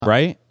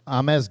right?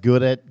 I'm as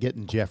good at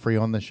getting Jeffrey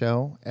on the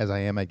show as I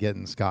am at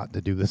getting Scott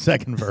to do the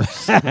second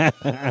verse.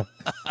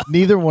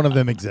 Neither one of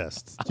them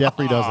exists.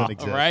 Jeffrey doesn't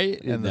exist.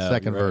 Right? And the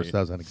second verse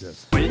doesn't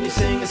exist. When you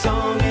sing a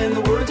song and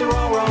the words are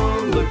all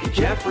wrong, look at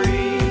Jeffrey.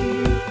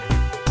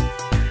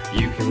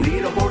 You can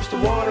lead a horse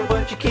to water,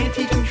 but you can't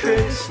teach him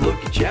tricks.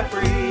 Look at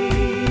Jeffrey.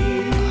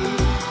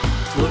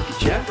 Look at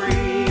Jeffrey.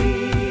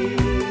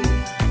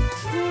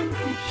 Look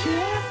at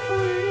Jeffrey.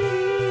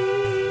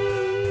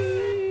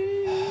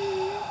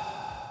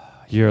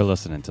 You're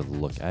listening to the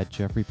Look at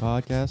Jeffrey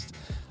podcast.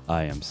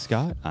 I am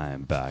Scott. I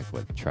am back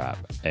with Trap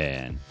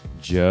and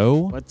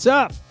Joe. What's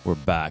up? We're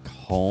back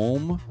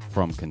home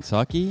from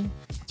Kentucky.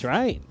 That's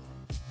right.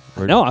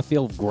 No, I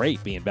feel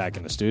great being back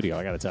in the studio,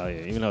 I got to tell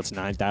you. Even though it's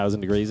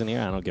 9,000 degrees in here,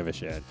 I don't give a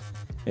shit.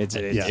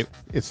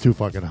 It's too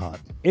fucking hot.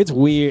 It's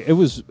weird.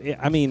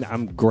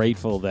 I'm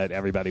grateful that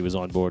everybody was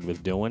on board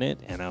with doing it,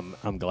 and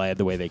I'm glad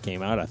the way they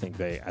came out. I think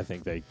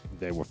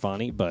they were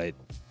funny, but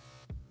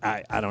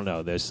I don't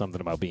know. There's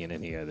something about being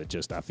in here that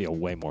just I feel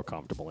way more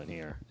comfortable in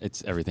here.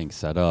 It's everything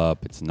set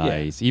up. It's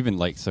nice. Yeah. Even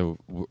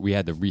we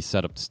had to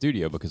reset up the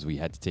studio because we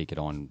had to take it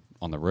on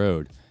the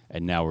road,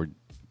 and now we're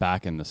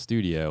back in the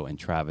studio, and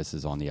Travis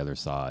is on the other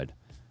side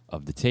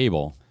of the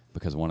table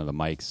because one of the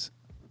mics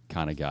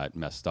kind of got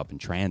messed up in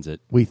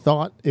transit. We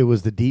thought it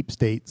was the deep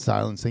state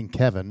silencing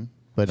Kevin,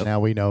 but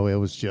now we know it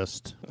was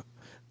just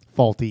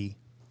faulty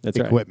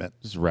equipment.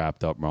 Right. Just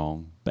wrapped up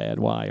wrong. Bad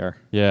wire.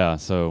 Yeah,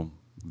 so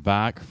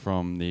back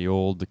from the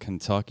old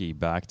Kentucky,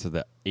 back to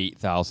the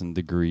 8,000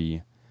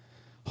 degree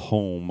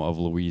home of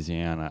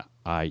Louisiana,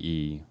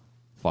 i.e.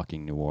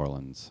 fucking New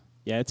Orleans.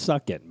 Yeah, it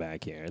sucked getting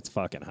back here. It's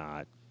fucking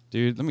hot.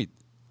 Dude,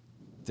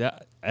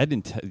 I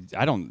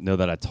don't know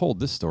that I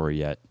told this story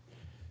yet.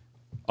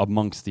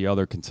 Amongst the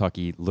other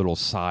Kentucky little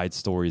side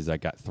stories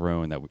that got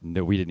thrown that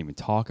we didn't even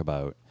talk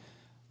about,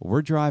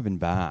 we're driving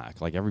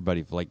back. Like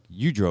everybody, like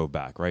you drove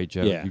back, right,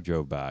 Joe? Yeah. You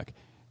drove back.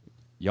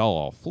 Y'all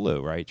all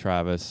flew, right,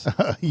 Travis?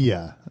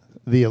 Yeah,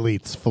 the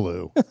elites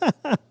flew.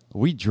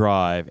 We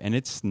drive, and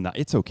it's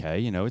okay,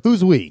 you know.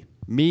 Who's we?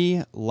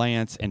 Me,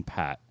 Lance, and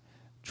Pat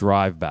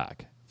drive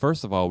back.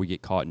 First of all, we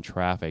get caught in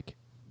traffic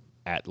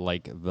at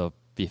like the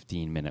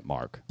 15-minute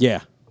mark.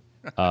 Yeah.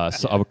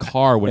 So a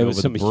car went over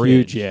the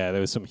bridge. There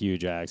was some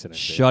huge accident.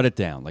 Shut it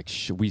down. Like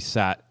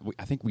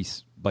I think we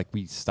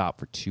stopped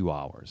for 2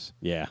 hours.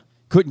 Yeah.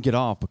 Couldn't get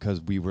off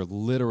because we were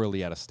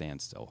literally at a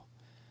standstill.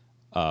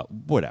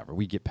 Whatever.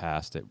 We get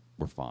past it.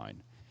 We're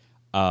fine.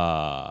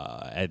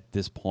 At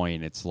this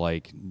point, it's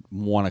like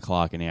 1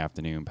 o'clock in the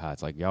afternoon.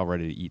 Pat's like, y'all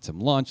ready to eat some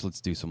lunch? Let's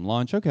do some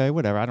lunch. Okay,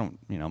 whatever.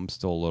 I'm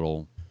still a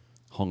little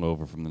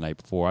hungover from the night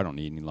before. I don't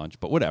need any lunch,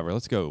 but whatever.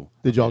 Let's go.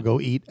 Did y'all go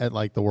eat at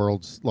like the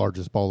world's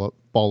largest ball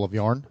of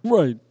yarn?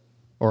 Right.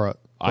 Or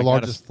the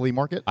largest flea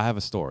market? I have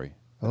a story.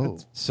 Oh.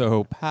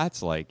 So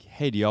Pat's like,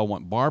 hey, do y'all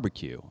want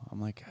barbecue? I'm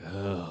like,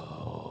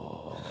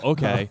 oh,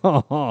 okay.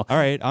 All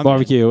right.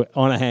 Barbecue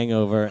on a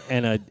hangover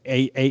and a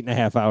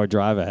 8.5 hour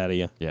drive ahead of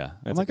you. Yeah.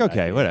 I'm like,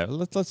 okay, whatever.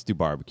 Let's do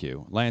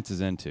barbecue. Lance is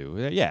into.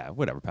 Yeah,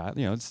 whatever, Pat.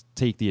 Let's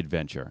take the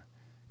adventure.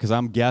 Because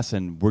I'm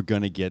guessing we're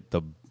going to get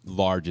the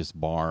largest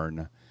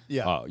barn.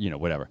 Yeah.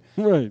 Whatever.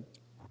 Right.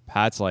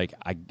 Pat's like,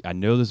 I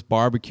know this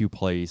barbecue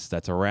place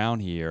that's around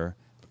here.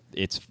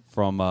 It's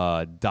from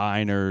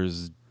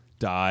Diners,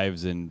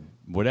 Dives, and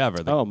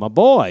whatever. My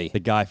boy.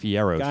 The Guy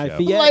Fieri show.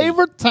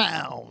 Flavor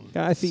Town.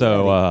 Guy Fieri.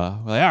 So,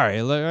 all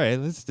right,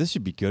 this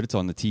should be good. It's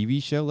on the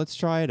TV show. Let's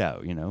try it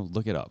out.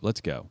 Look it up.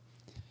 Let's go.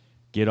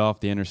 Get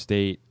off the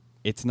interstate.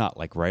 It's not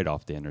like right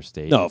off the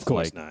interstate. No, of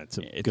course not. It's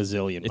a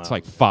gazillion miles. It's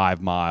like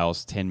 5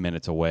 miles, 10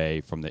 minutes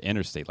away from the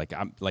interstate. Like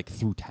I'm like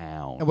through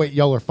town. And wait,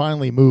 y'all are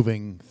finally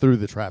moving through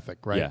the traffic,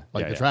 right? Yeah.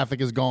 The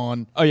traffic is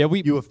gone. Oh yeah,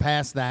 you have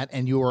passed that,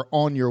 and you are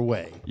on your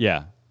way.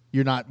 Yeah.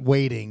 You're not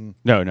waiting.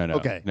 No.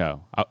 Okay.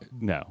 No.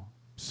 No.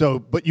 So,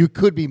 but you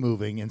could be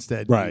moving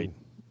instead. Right. You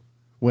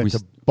went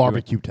to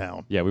Barbecue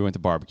Town. Yeah, we went to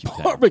Barbecue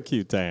Town.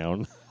 Barbecue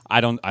Town. I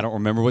don't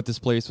remember what this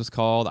place was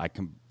called.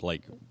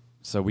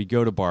 So we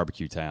go to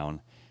Barbecue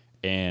Town.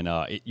 And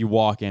you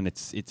walk in,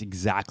 it's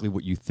exactly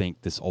what you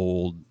think this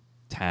old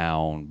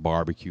town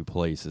barbecue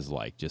place is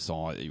like. Just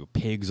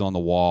pigs on the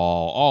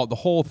wall, the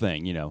whole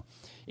thing.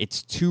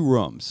 It's 2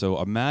 rooms. So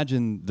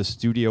imagine the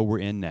studio we're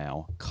in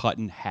now, cut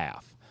in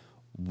half.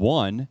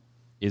 One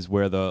is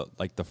where the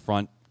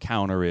front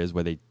counter is,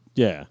 where they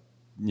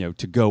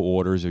to go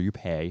orders or you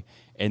pay,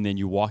 and then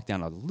you walk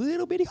down a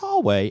little bitty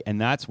hallway,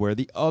 and that's where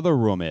the other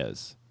room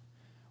is.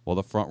 Well,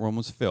 the front room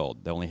was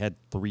filled. They only had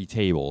 3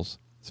 tables.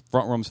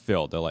 Front room's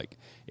filled. They're like,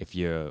 if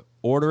you're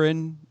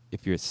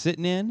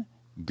sitting in,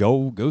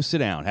 go sit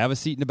down. Have a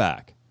seat in the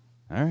back.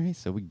 All right,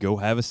 so we go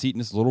have a seat in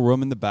this little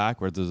room in the back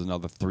where there's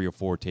another 3 or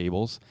 4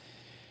 tables.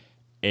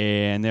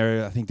 And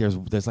I think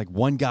there's like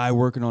one guy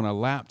working on a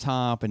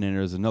laptop, and then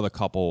there's another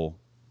couple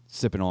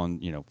sipping on,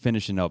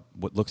 finishing up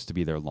what looks to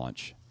be their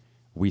lunch.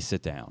 We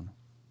sit down.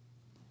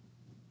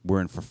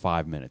 We're in for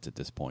 5 minutes at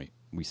this point.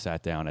 We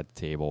sat down at the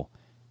table.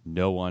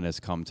 No one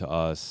has come to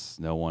us.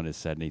 No one has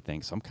said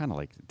anything. So I'm kind of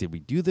like, did we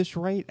do this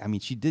right? I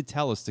mean, she did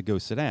tell us to go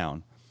sit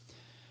down.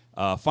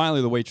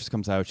 Finally, the waitress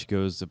comes out. She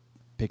goes to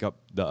pick up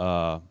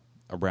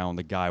around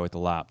the guy with the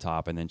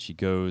laptop, and then she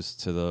goes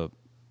to the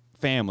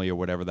family or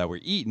whatever that were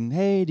eating.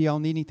 Hey, do y'all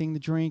need anything to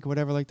drink or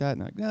whatever like that?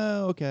 And they're like,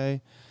 no,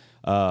 okay.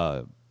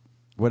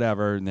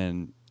 Whatever. And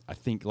then I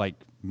think like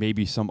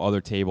maybe some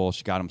other table,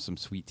 she got them some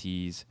sweet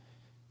teas.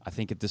 I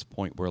think at this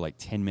point we're like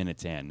 10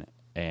 minutes in,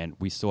 and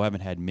we still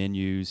haven't had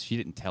menus. She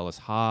didn't tell us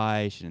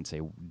hi. She didn't say,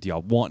 do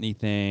y'all want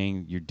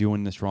anything? You're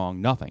doing this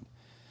wrong. Nothing.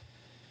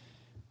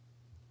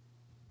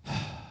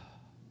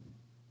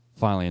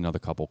 Finally, another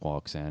couple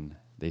walks in.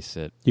 They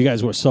sit. You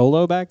guys were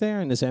solo back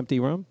there in this empty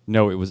room?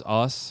 No, it was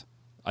us,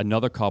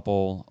 another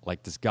couple,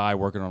 like this guy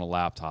working on a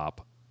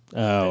laptop.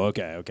 Oh,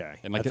 okay.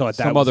 And like I thought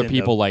some that was other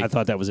people I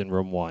thought that was in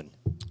room 1.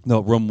 No,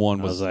 room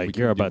 1 I was. was like,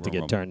 we you're couldn't do about to room get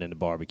one. turned into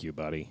barbecue,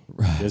 buddy.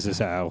 This is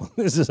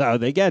how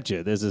they get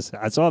you.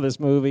 I saw this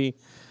movie,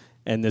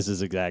 and this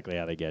is exactly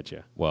how they get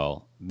you.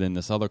 Well, then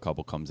this other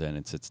couple comes in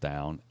and sits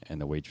down,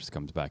 and the waitress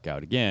comes back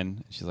out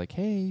again. She's like,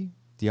 hey,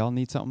 do y'all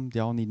need something? Do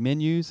y'all need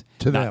menus?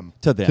 To Not- them.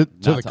 To them.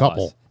 To not the to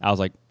couple. us. I was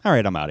like, all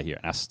right, I'm out of here.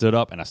 And I stood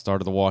up, and I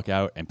started to walk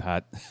out, and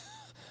Pat,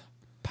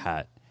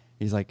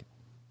 he's like,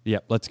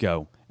 yep, let's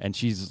go. And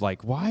she's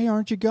like, why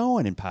aren't you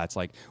going? And Pat's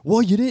like,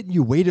 well, you didn't.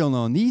 You waited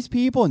on these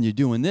people, and you're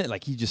doing this.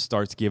 Like, he just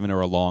starts giving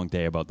her a long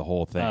day about the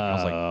whole thing. I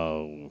was like,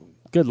 Oh,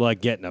 good luck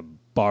getting a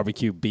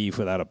barbecue beef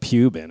without a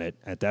pube in it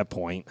at that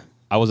point.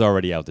 I was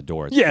already out the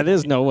door. Yeah,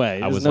 there's no way. I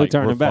There's was no like,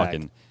 turning we're back.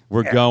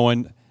 we're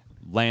going.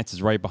 Lance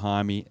is right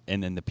behind me,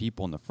 and then the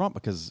people in the front,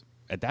 because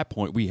at that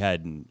point we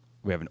haven't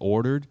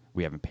ordered,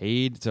 we haven't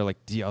paid. So like,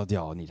 do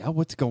y'all need help?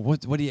 What's going?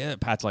 What do you?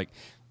 Pat's like,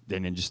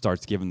 and then just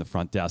starts giving the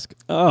front desk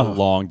a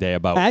long day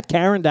about. Pat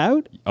Karen'd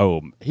out?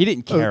 Oh, he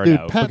didn't care dude,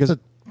 out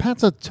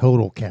Pat's a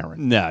total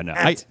Karen. no.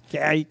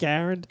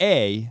 Karen?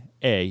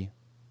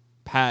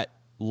 Pat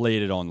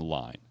laid it on the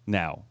line.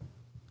 Now,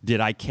 did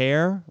I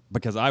care?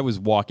 Because I was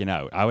walking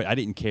out. I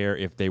didn't care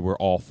if they were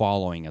all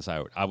following us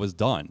out. I was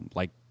done.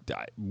 Like,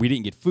 we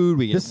didn't get food.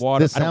 We get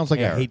water. This I don't sounds like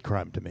a care. hate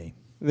crime to me.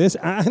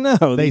 I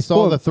know. They these saw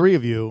poor- the three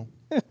of you.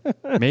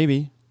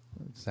 Maybe.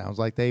 Sounds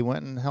like they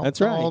went and helped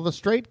That's right. all the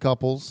straight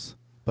couples,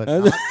 but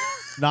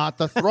not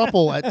the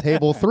throuple at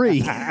table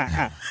 3.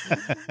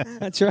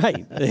 That's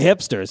right. The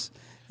hipsters.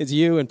 It's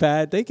you and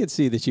Pat. They could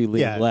see that you leaned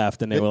Yeah.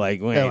 left, and they were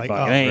like, we They're ain't like,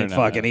 fucking, oh, I ain't no,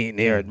 fucking no. eating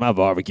here at my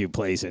barbecue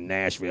place in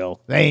Nashville.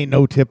 They ain't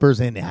no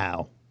tippers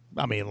anyhow.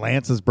 I mean,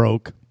 Lance is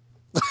broke.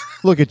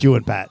 Look at you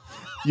and Pat.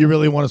 You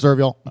really want to serve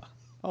y'all?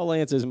 All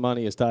Lance's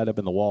money is tied up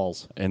in the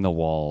walls. In the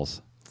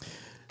walls.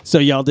 So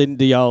y'all didn't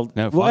do y'all?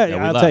 No, well, fuck no,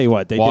 we I'll left. tell you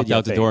what. They walked did you a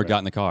out the door, favor. got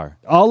in the car.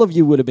 All of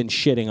you would have been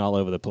shitting all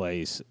over the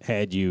place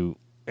had you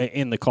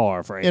in the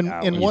car for 8 In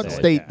hours. what Yeah.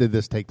 state did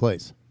this take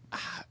place?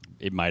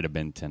 It might have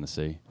been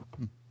Tennessee.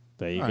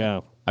 There you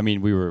go. I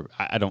mean, we were.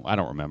 I don't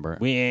remember.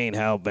 We ain't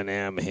helping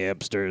them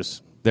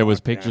hipsters. There was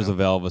pictures of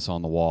Elvis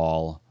on the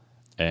wall,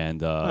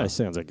 and That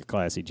sounds like a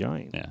classy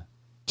giant. yeah,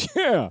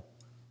 Yeah.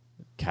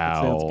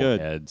 cow sounds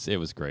good. heads. It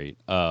was great.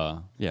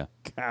 Yeah.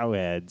 Cow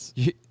heads.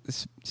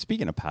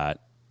 Speaking of Pat,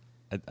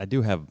 I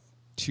do have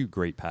 2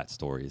 great Pat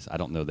stories. I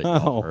don't know that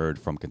y'all heard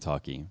from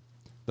Kentucky.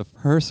 The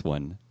first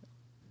one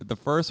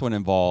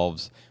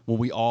involves when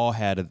we all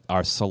had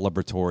our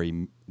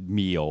celebratory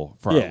meal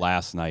for our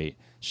last night.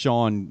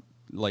 Sean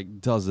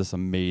does this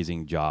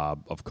amazing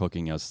job of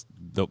cooking us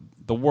the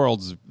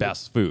world's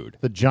best food.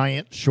 The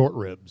giant short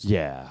ribs.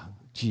 Yeah,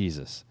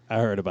 Jesus. I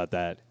heard about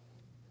that.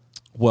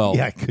 Well,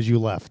 Yeah, because you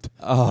left.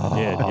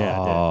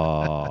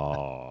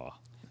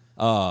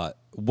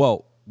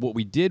 well, what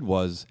we did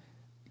was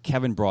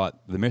Kevin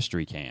brought the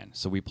mystery can,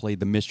 so we played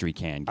the mystery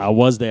can game. I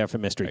was there for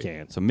Mystery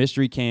Can. So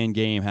mystery can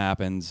game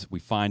happens. We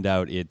find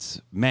out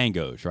it's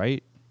mangoes,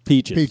 right?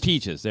 Peaches.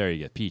 Peaches. There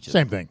you go. Peaches.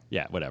 Same thing.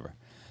 Yeah, whatever.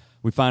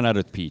 We find out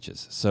it's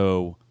peaches.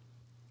 So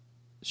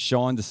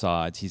Sean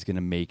decides he's going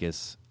to make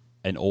us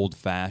an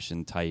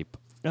old-fashioned type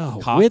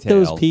cocktail. With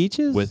those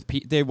peaches?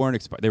 They weren't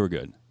expired. They were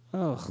good.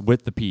 Oh.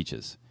 With the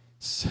peaches.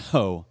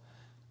 So,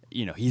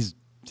 he's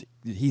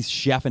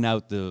chefing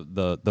out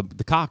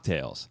the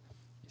cocktails.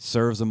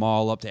 Serves them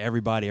all up to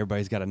everybody.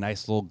 Everybody's got a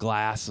nice little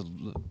glass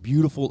of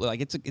beautiful,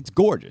 it's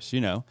gorgeous,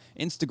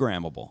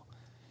 Instagrammable.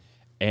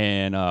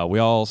 And we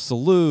all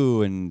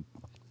salute and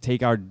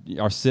take our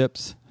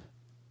sips.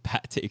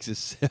 Pat takes a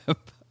sip and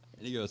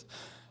he goes,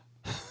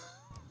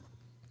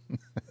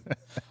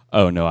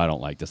 "Oh no, I don't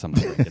like this. I'm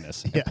not drinking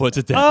this." And puts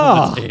it down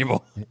on the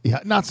table. Yeah,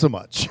 not so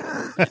much.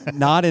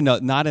 Not in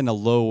a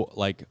low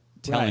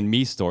telling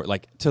me story,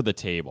 to the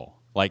table,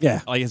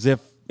 as if.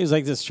 He was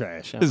like, this is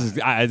trash.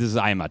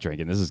 I am not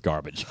drinking. This is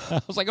garbage.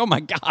 I was like, oh my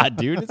God,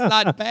 dude, it's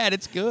not bad.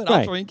 It's good.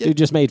 I'll drink Dude it.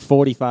 just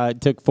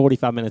took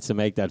 45 minutes to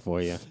make that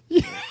for you.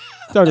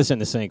 Throw this in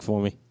the sink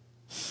for me.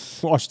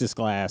 Wash this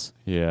glass.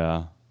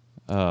 Yeah.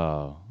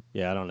 Oh.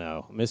 Yeah, I don't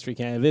know. Mystery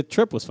Can. The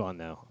trip was fun,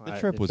 though. The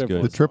trip was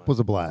good. The trip fun. was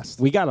a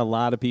blast. We got a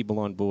lot of people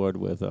on board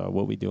with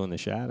what we do in the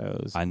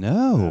shadows. I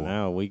know.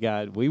 No, we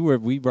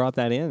brought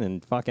that in,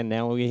 and fucking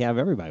now we have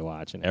everybody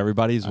watching it.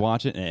 Everybody's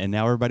watching, and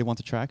now everybody wants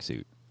a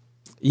tracksuit.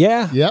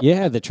 Yeah, Yep.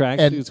 yeah. The track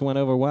And- suits went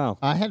over well.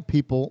 I had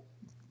people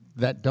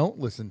that don't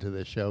listen to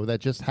this show that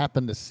just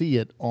happen to see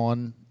it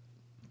on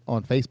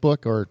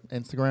Facebook or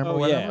Instagram or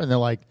whatever, yeah. and they're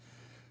like,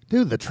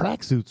 "Dude, the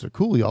tracksuits are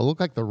cool. Y'all look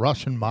like the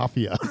Russian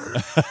mafia."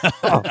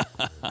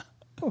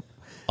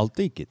 I'll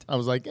take it. I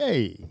was like,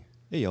 "Hey,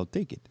 I'll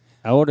take it.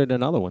 I ordered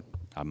another one,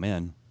 I'm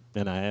in.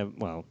 and I have.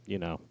 Well,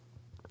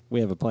 we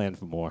have a plan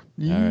for more.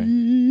 All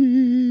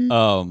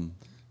right.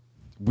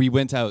 We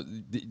went out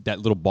that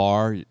little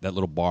bar that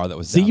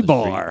was down the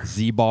Z-Bar.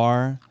 street.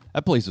 Z-Bar.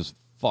 That place was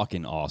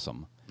fucking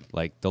awesome.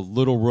 Like the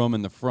little room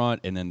in the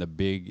front, and then the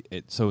big.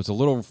 So it's a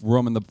little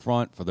room in the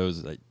front for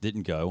those that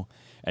didn't go,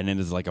 and then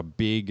there's like a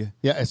big.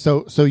 yeah."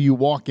 So you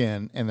walk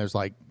in, and there's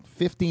like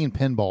 15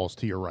 pinballs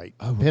to your right,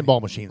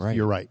 pinball machines to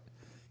your right,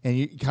 and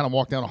you kind of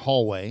walk down a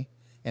hallway,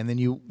 and then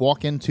you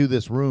walk into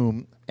this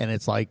room, and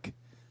it's like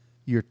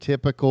your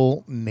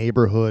typical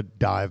neighborhood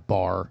dive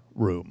bar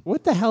room.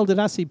 What the hell did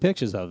I see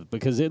pictures of?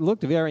 Because it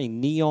looked very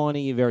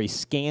neon-y, very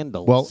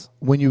scandalous. Well,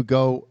 when you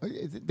go,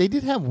 they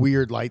did have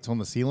weird lights on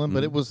the ceiling,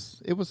 but it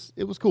was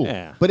cool.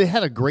 Yeah. But it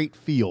had a great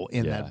feel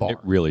in Yeah, that bar. it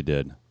really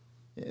did.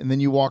 And then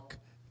you walk.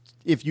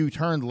 If you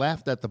turned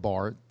left at the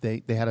bar,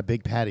 they had a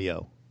big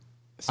patio.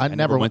 I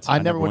never went to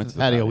the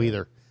patio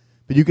either,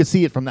 but you could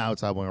see it from the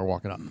outside when we were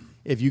walking up.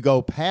 If you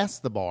go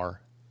past the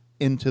bar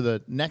into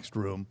the next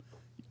room,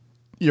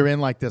 you're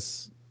in like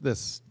this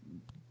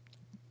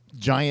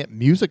giant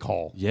music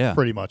hall. Yeah.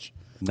 Pretty much.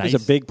 Nice.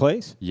 It's a big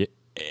place. Yeah.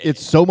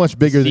 It's so much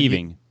bigger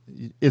Deceiving. than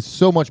you. It's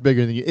so much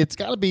bigger than you. It's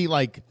got to be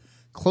like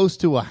close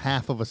to a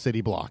half of a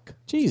city block.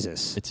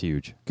 Jesus. It's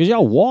huge. Because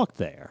y'all walked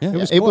there.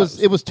 Yeah. It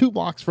was 2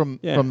 blocks from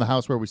the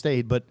house where we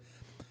stayed, but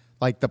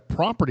like the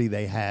property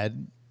they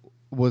had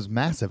was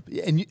massive,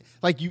 and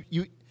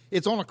you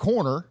it's on a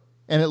corner,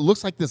 and it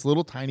looks like this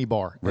little tiny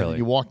bar. Really? And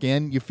you walk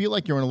in, you feel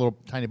like you're in a little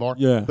tiny bar.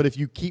 Yeah. But if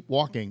you keep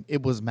walking,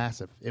 it was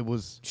massive. It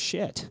was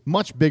Shit.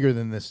 much bigger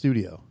than this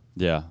studio.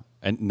 Yeah.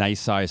 And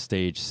nice size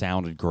stage,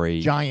 sounded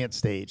great. Giant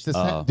stage.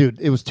 Dude,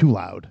 it was too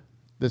loud.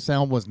 The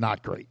sound was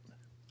not great.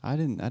 I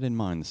didn't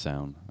mind the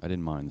sound.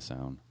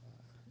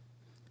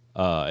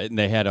 And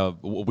they had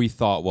what we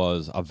thought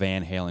was a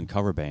Van Halen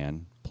cover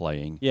band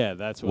playing. Yeah,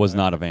 that's what was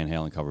not a Van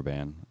Halen cover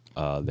band.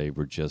 They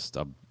were just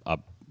a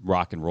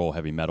rock and roll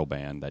heavy metal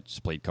band that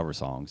just played cover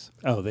songs.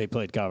 Oh, they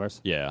played covers?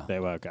 Yeah. They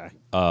were okay.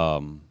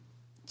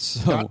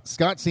 So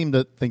Scott seemed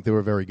to think they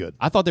were very good.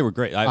 I thought they were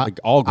great.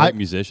 All great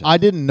musicians. I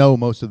didn't know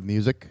most of the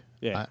music.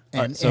 Yeah.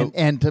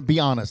 And to be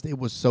honest, it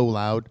was so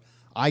loud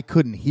I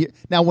couldn't hear.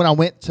 Now, when I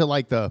went to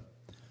like the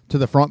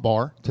front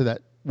bar to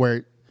that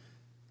where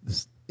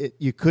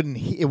you couldn't,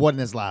 it wasn't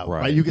as loud.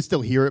 Right? You could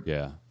still hear it.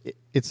 Yeah.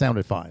 It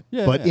sounded fine.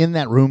 Yeah, but yeah. in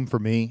that room for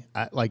me,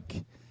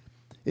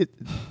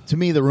 to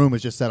me the room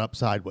is just set up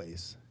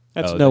sideways.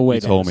 That's no way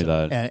you to told me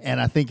answer. that.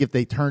 And I think if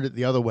they turned it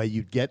the other way,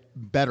 you'd get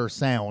better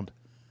sound.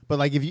 But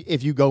like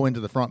if you go into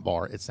the front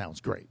bar, it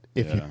sounds great.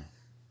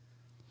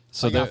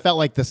 So I felt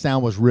like the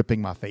sound was ripping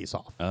my face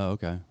off. Oh,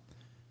 okay.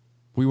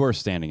 We were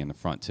standing in the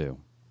front too.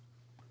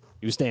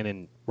 You were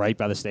standing right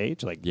by the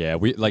stage? Yeah,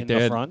 we like in they the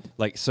had, front?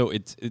 like so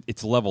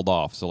it's leveled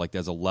off. So like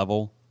there's a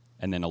level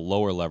and then a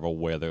lower level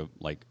where they're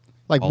like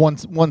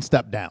one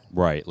step down.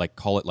 right, like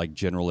call it like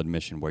general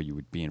admission where you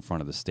would be in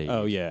front of the stage.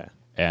 Oh, yeah.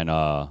 And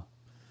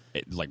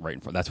like right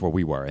in front. That's where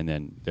we were. And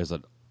then there's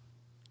a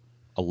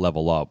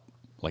level up,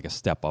 like a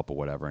step up or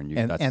whatever.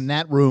 And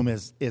that room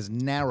is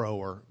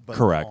narrower, but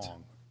correct.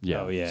 long.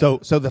 Yeah. Oh, yeah. So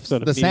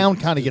the sound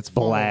kind of gets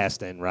funneled.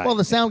 blasting, right? Well,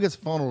 the sound gets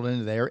funneled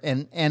into there,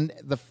 and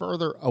the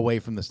further away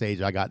from the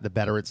stage I got, the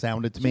better it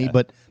sounded to me. Yeah.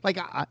 But like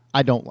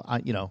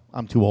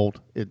I'm too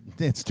old.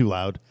 It's too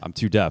loud. I'm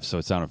too deaf, so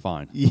it sounded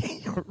fine.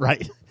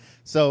 Right.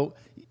 So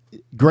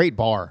great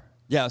bar.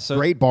 Yeah. So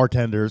Great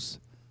bartenders.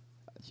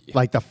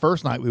 Like the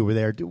first night we were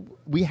there, dude,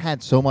 we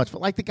had so much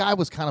fun. Like the guy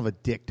was kind of a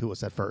dick to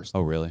us at first.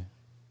 Oh, really?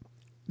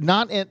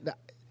 Not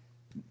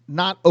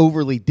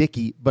overly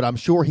dicky, but I'm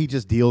sure he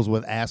just deals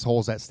with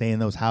assholes that stay in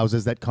those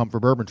houses that come for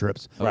bourbon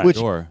trips, Right.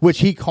 which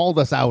he called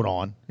us out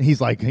on.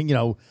 He's like,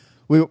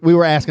 we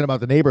were asking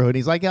about the neighborhood.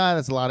 He's like,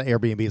 that's a lot of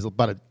Airbnbs,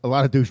 but a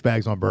lot of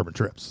douchebags on bourbon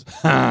trips,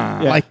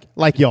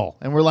 like y'all.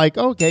 And we're like,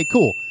 okay,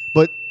 cool.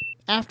 But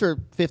after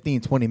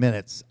 15, 20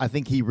 minutes, I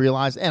think he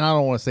realized, and I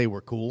don't want to say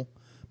we're cool,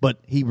 but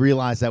he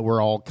realized that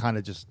we're all kind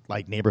of just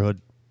like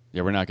neighborhood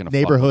we're not going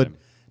to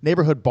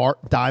neighborhood bar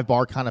dive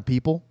bar kind of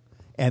people.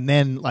 And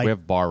then like we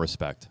have bar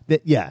respect.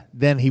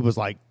 Then he was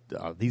like,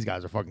 these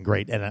guys are fucking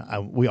great,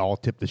 and we all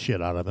tipped the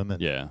shit out of him.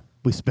 And Yeah.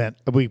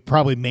 we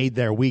probably made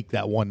their week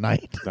that one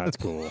night. That's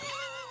cool.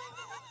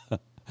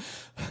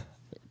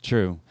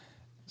 True.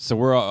 So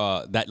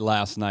we're that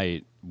last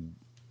night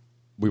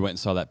we went and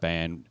saw that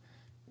band.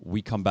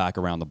 We come back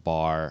around the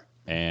bar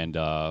and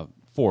 4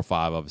 or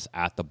 5 of us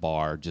at the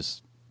bar,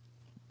 just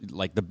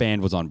like the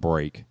band was on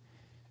break,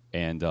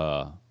 and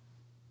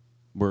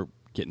we're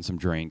getting some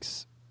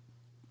drinks.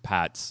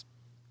 Pat's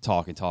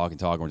talking. We're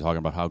talking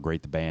about how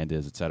great the band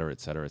is, et cetera, et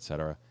cetera, et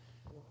cetera.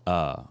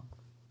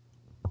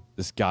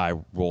 This guy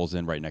rolls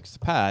in right next to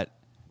Pat,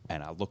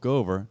 And I look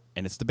over,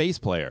 and it's the bass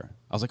player.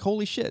 I was like,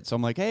 holy shit. So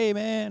I'm like, hey,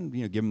 man,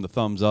 give him the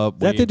thumbs up.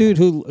 That the dude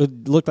who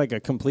looked like a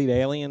complete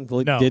alien?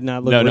 No. Did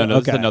not look No, real? this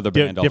is Okay. another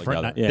band different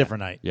altogether. night. Different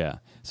night. Yeah.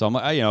 So I'm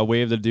like, I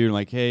wave the dude. I'm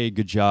like, hey,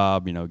 good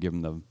job. Give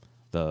him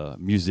the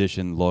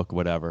musician look,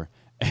 whatever.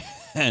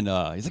 And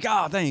he's like,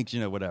 oh, thanks,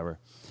 whatever.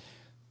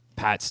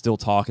 Pat's still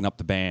talking up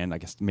the band, I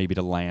guess maybe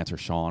to Lance or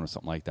Sean or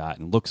something like that,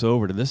 and looks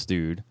over to this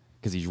dude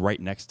because he's right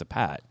next to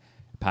Pat.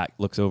 Pat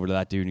looks over to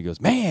that dude and he goes,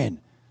 man,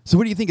 so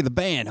what do you think of the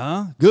band,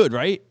 huh? Good,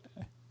 right?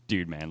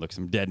 Dude, man, looks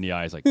him dead in the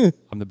eyes like,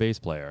 I'm the bass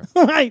player.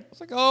 Right. It's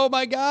like, oh,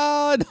 my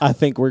God. I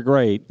think we're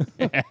great.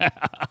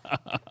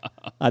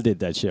 I did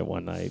that shit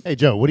one night. Hey,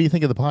 Joe, what do you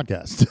think of the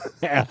podcast?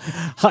 Yeah,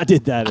 I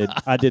did that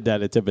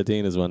at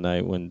Tipitina's one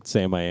night when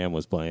Sam I Am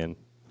was playing.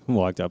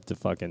 Walked up to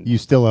fucking. You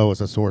still owe us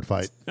a sword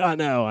fight. I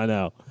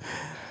know.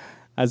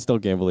 I still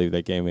can't believe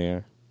they came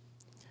here.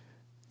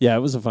 Yeah, it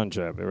was a fun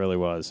trip. It really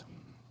was.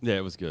 Yeah,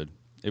 it was good.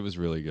 It was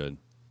really good.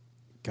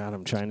 God,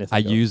 I'm trying to think.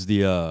 I used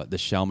the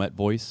Chalmette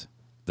voice.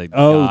 The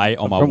Oh, guy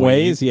on my from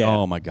WAZE. WAZE? Yeah.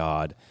 Oh, my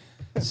God.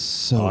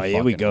 So Oh,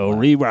 here we fucking go.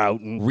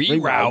 annoying.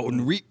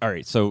 Rerouting. All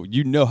right, so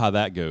you know how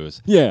that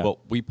goes. Yeah. Well,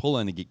 we pull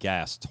in to get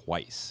gas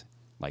twice.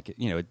 Like, I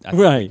think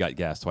Right. we got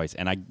gas twice.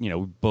 And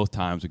both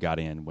times we got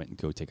in, went and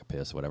go take a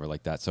piss, whatever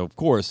like that. So, of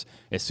course,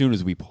 as soon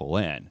as we pull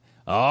in,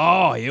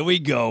 oh, here we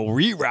go.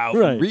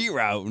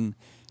 Rerouting.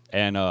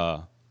 And,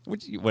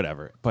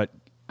 whatever. But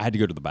I had to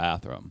go to the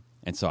bathroom.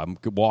 And so I'm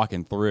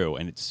walking through,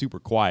 and it's super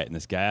quiet in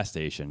this gas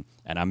station.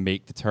 And I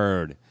make the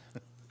turn.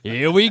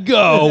 Here we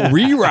go.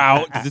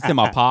 Reroute. 'Cause it's in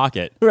my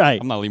pocket.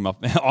 Right. I'm not leaving my.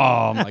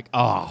 I'm like,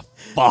 oh,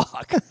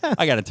 fuck.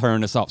 I got to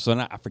turn this off. So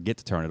then I forget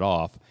to turn it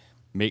off.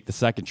 Make the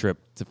second trip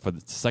for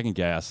the second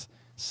gas,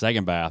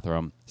 second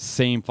bathroom,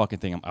 same fucking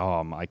thing.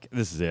 I'm like,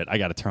 this is it. I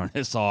got to turn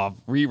this off.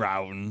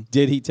 Rerouting.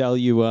 Did he tell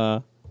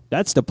you,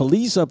 that's the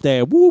police up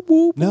there? Whoop,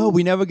 whoop. No,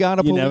 we never got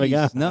a You police. never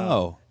got?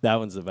 No. That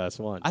one's the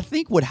best one. I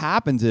think what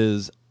happens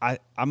is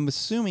I'm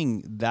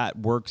assuming that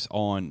works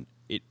on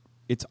it.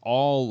 It's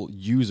all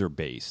user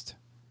based.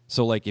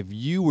 So, like, if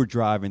you were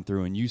driving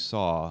through and you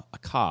saw a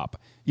cop,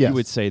 Yes. you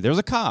would say, there's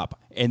a cop.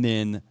 And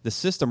then the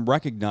system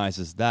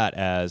recognizes that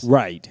as,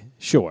 Right.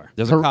 Sure.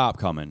 there's a cop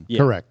coming. Yeah.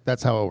 Correct.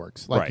 That's how it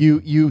works. Like Right.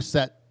 you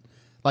set,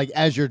 like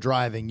as you're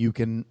driving, you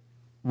can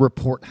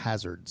report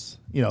hazards.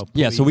 Yeah, so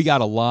police. we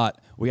got a lot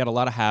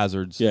of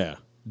hazards Yeah.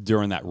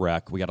 during that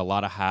wreck. We got a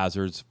lot of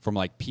hazards from,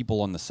 like,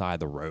 people on the side of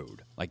the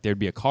road. Like, there'd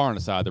be a car on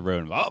the side of the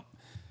road, and, oh,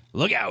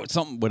 look out,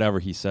 something, whatever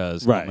he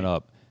says, Right. coming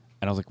up.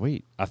 And I was like,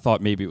 wait, I thought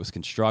maybe it was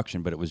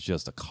construction, but it was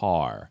just a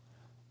car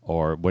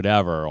or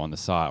whatever on the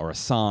side, or a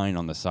sign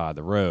on the side of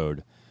the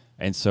road.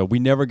 And so we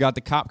never got the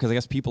cop because I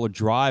guess people are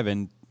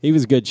driving, He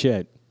was good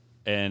shit.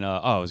 and, it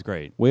was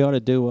great. We ought to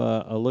do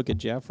a look at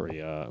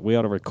Jeffrey. We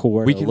ought to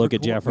record We a can look at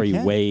record- Jeffrey we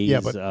can. Waze.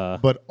 Yeah,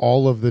 but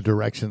all of the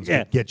directions Yeah.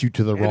 would get you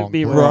to the It'd wrong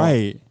be place. wrong.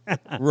 Right.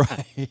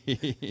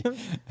 Right.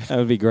 that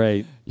would be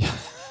great.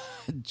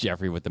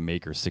 Jeffrey with the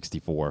Maker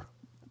 64.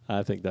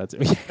 I think that's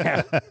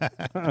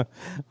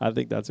I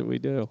think that's what we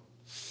do.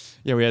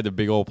 Yeah, we had the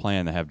big old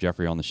plan to have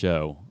Jeffrey on the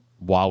show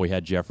while we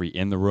had Jeffrey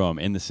in the room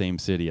in the same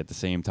city at the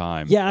same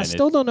time. Yeah, I And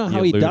still don't know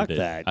how he eluded ducked it.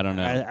 that. I don't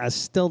know. I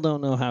still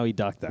don't know how he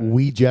ducked that.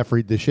 We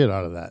Jeffrey'd the shit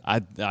out of that.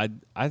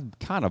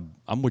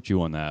 I'm with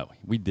you on that.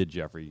 We did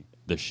Jeffrey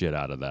the shit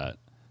out of that.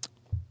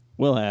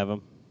 We'll have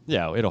him.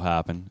 Yeah, it'll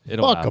happen.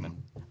 It'll Fuck 'em.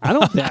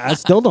 happen. I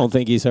still don't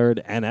think he's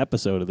heard an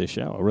episode of this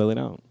show. I really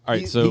don't. All right,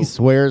 he so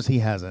swears he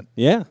hasn't.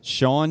 Yeah.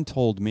 Sean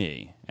told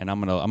me, and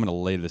I'm gonna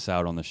lay this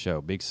out on the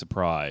show. Big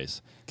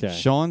surprise. 'Kay.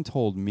 Sean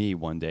told me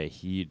one day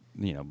he,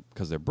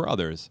 because they're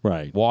brothers,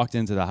 Right. walked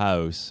into the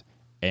house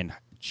and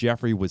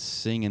Jeffrey was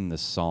singing the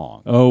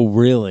song. Oh,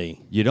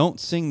 really? You don't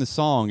sing the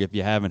song if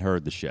you haven't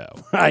heard the show,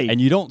 Right. And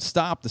you don't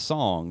stop the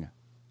song.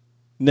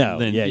 No.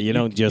 Then Yeah, you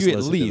don't just you at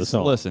listen to the least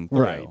song. listen through.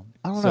 Right.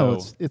 I don't So,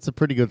 know. It's a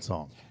pretty good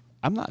song.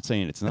 I'm not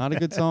saying it's not a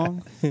good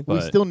song, but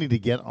We still need to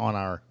get on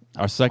our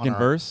second on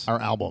verse, our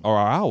album, or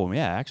our album,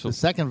 yeah, actually, the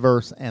second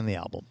verse and the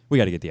album. we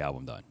got to get the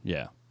album done.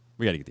 Yeah,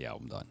 we got to get the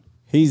album done,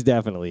 He's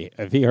definitely,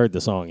 if he heard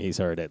the song, he's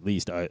heard at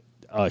least a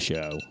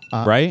show.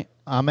 right?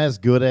 I'm as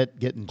good at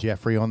getting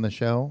Jeffrey on the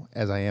show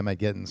as I am at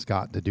getting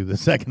Scott to do the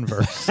second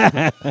verse.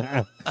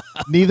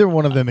 Neither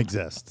one of them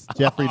exists.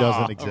 Jeffrey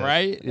doesn't exist,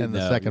 right? And the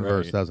No, second you're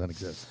verse right. doesn't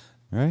exist.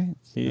 Right?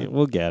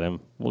 We'll get him.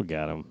 We'll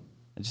get him.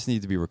 It just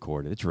needs to be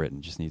recorded. It's written.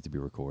 It just needs to be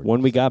recorded.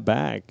 When we got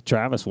back,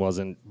 Travis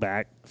wasn't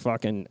back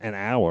fucking an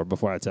hour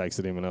before I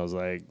texted him, and I was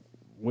like,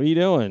 what are you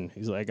doing?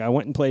 He's like, I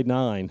went and played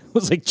 9. I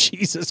was like,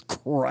 Jesus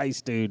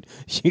Christ, dude.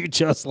 You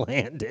just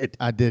landed.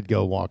 I did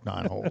go walk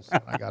 9 holes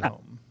when I got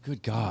home.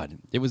 Good God.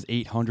 It was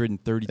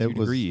 832 It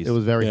was degrees. it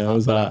was very Yeah, it hot,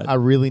 was but hot. I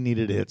really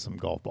needed to hit some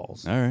golf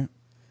balls. All right.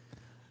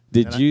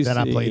 Did Then you then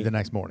I see- played the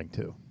next morning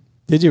too.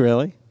 Did you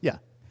really? Yeah.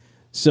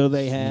 So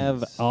they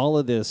have all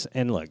of this,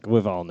 and look,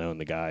 we've all known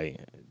the guy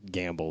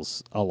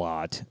gambles a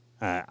lot.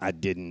 I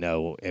didn't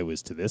know it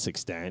was to this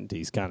extent.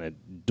 He's kind of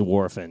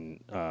dwarfing.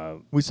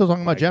 We still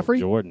talking about Michael Jeffrey?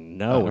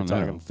 Jordan? I No, we're don't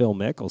talking know. Phil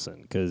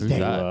Mickelson because Who's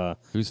that?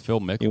 Who's Phil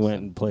Mickelson? he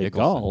went and played Mickelson?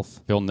 golf.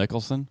 Phil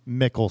Nicholson?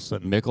 Mickelson.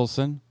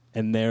 Mickelson?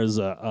 and there's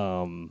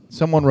a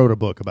Someone wrote a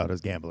book about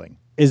his gambling.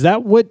 Is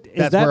that what? Is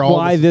That's that where all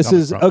why this this is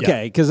is coming from,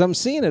 okay? Because I'm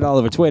seeing it all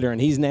over Twitter, and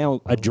he's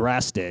now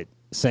addressed it,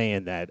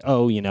 saying that,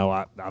 oh, you know,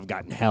 I've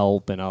gotten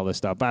help and all this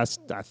stuff. But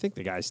I think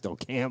the guy still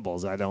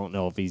gambles. I don't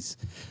know if he's,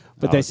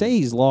 but they say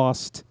he's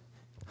lost.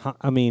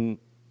 I mean,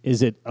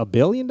 is it $1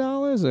 billion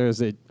or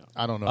is it?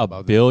 I don't know $1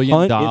 about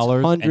billion, It's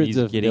and hundreds he's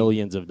of getting,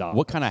 millions of dollars.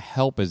 What kind of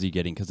help is he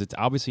getting? Because it's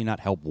obviously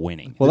not help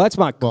winning. Well, that's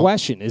my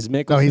question. Is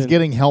Mickelson? No, he's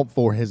getting help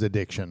for his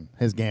addiction,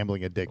 his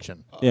gambling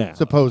addiction. Yeah.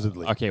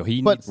 Supposedly. Okay, well,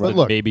 he But- needs but to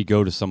look- maybe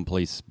go to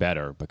someplace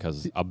better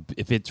because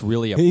if it's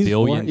really $1 He's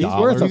billion, he's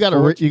worth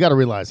You got to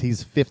realize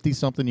he's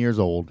 50-something years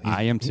old.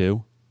 I am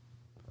too.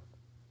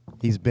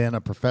 He's been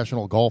a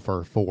professional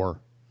golfer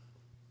for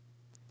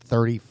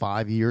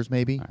 35 years,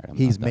 maybe. All right, I'm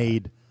He's not that.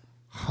 made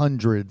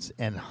hundreds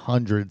and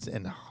hundreds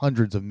and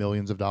hundreds of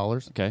millions of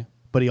dollars. Okay.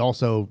 But he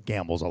also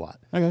gambles a lot.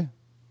 Okay.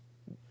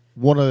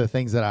 One of the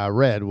things that I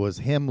read was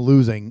him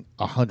losing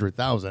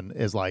 $100,000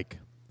 is like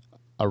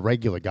a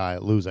regular guy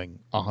losing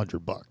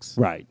 $100.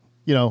 right.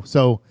 You know,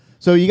 so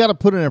you got to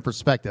put it in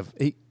perspective.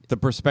 The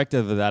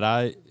perspective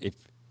that if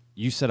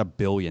you said $1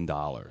 billion,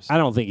 I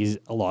don't think he's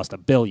lost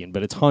 $1 billion,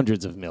 but it's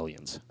hundreds of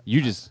millions.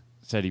 you just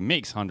said he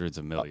makes hundreds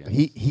of millions.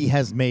 He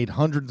has made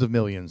hundreds of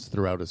millions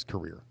throughout his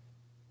career,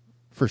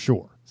 for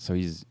sure. So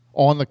he's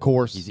On the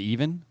course,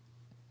 even.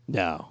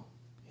 No,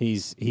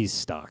 he's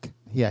stuck.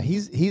 yeah,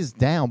 he's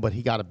down, but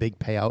he got a big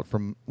payout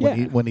from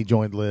Yeah. when he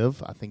joined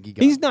Live. I think he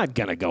got. He's not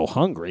gonna go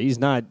hungry. He's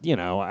not. You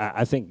know,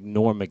 I think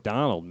Norm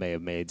Macdonald may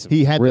have made some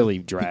He had to- really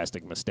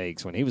drastic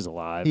mistakes when he was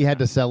alive. He had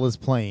to sell his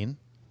plane.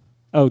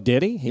 Oh,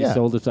 did he? He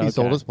sold his. He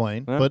sold okay. his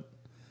plane, Huh? but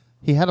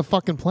he had a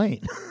fucking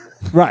plane.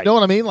 right. You know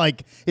what I mean?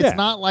 Like it's Yeah.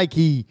 not like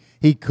he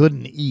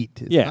couldn't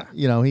eat. It's Yeah. not-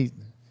 you know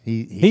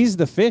He's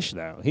the fish,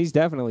 though. He's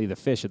definitely the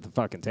fish at the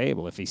fucking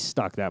table if he's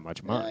stuck that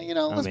much money. you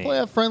know, I let's mean, play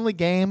a friendly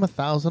game,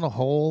 1,000 a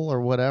hole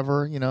or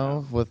whatever. You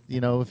know, with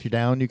if you're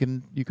down, you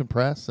can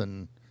press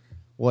and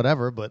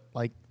whatever. But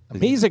like, I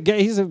mean, He's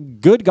a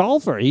good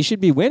golfer. He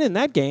should be winning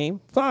that game.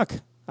 Fuck,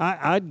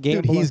 I'd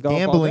gamble. dude, he's on golf all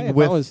day gambling if I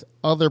with was-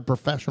 other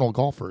professional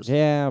golfers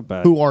Yeah,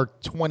 but who are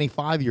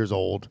 25 years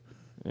old.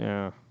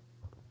 yeah,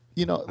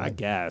 You know, I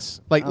guess.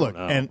 like I don't look,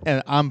 know.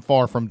 and I'm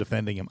far from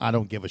defending him. I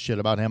don't give a shit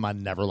about him. I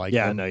never liked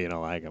yeah, I him. know you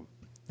don't like him.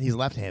 He's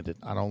left-handed.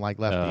 I don't like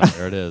lefties.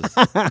 There it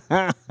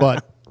is.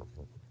 But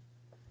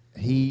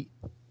he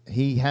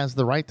has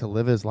the right to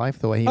live his life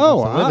the way he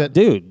wants to live it.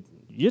 dude,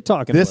 you're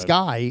talking This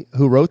about- guy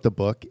who wrote the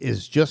book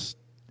is just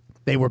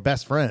they were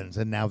best friends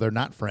and now they're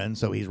not friends,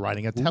 so he's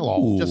writing a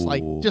tell-all. Just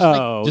like Oh,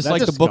 Just that's like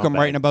the just book I'm scumbag.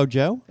 writing about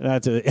Joe.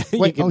 That's a. you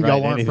Wait, can y'all write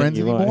aren't anything friends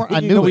you want. anymore? I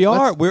You knew know, we it.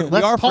 are. Let's- We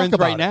let's are talk friends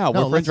about right it. now.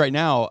 No, We're friends let's- right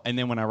now. And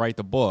then when I write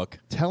the book,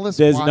 Tell us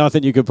There's why,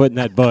 nothing you could put in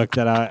that book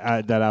that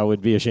I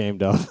would be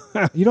ashamed of.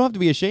 you don't have to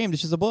be ashamed.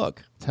 It's just a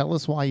book. Tell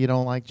us why you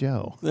don't like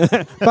Joe.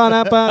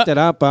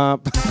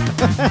 Ba-da-ba-da-da-bum.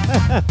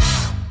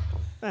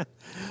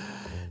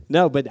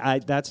 No, but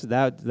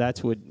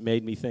that's what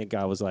made me think.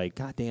 I was like,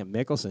 God damn,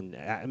 Mickelson.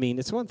 I mean,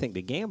 it's one thing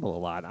to gamble a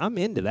lot. I'm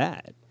into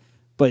that,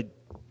 but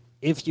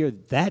if you're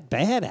that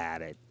bad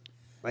at it,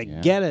 like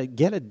Yeah.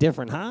 get a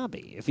different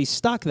hobby. If he's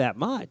stuck that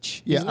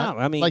much, he's not.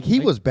 I mean, like he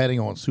was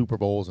betting on Super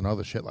Bowls and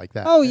other shit like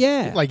that. Oh,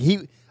 yeah. Like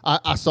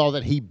I saw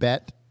that he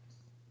bet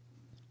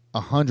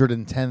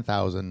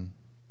 110,000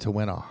 to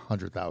win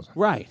 100,000.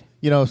 right.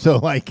 You know, so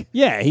like,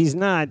 Yeah, he's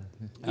not.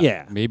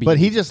 Yeah, Maybe. but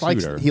he he's a just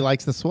likes shooter.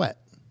 likes the sweat.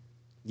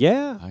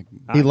 yeah.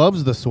 He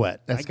loves the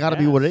sweat. That's I got to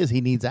be what it guess. is.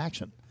 He needs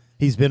action.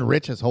 He's been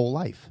rich his whole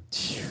life.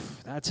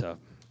 That's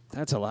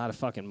a lot of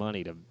fucking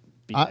money to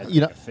be You betting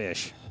know- a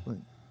fish.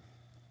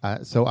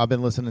 So I've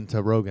been listening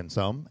to Rogan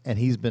some, and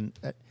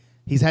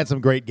he's had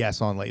some great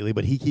guests on lately.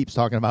 But he keeps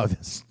talking about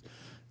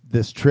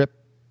this trip.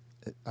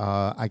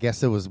 I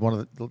guess it was one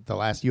of the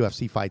last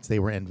UFC fights. They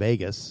were in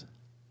Vegas,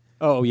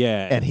 Oh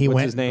yeah, and he What's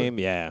went. his name?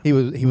 Yeah,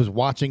 he was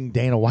watching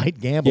Dana White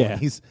gamble. Yeah.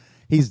 And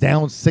he's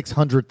down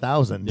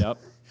 600,000. Yep.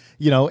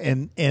 You know,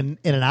 in an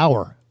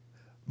hour,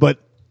 but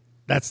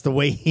that's the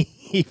way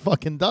he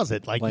fucking does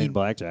it. Like playing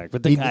blackjack.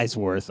 But the he- guy's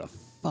worth a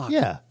fuck.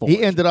 yeah, fortune.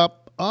 he ended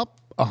up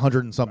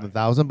 100 and something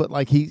thousand, but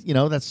like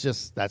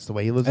that's the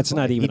way he lives. That's his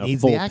not life. even He a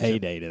needs full the action.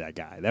 payday to that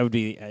guy. That would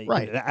be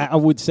Right. I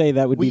would say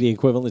that would be We- the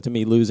equivalent to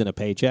me losing a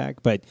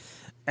paycheck, but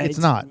It's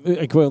not.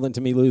 equivalent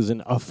to me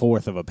losing a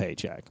fourth of a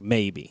paycheck,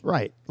 maybe.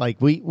 Right. Like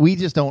we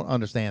just don't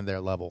understand their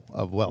level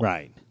of wealth.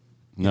 Right.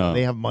 No.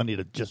 They have money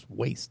to just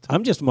waste.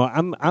 I'm just more.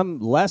 I'm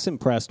less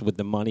impressed with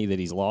the money that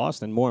he's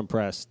lost, and more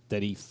impressed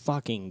that he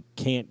fucking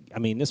can't. I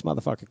mean, this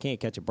motherfucker can't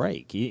catch a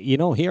break. You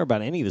don't hear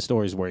about any of the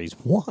stories where he's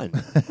won.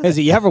 Has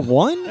he ever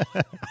won?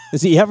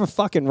 Has he ever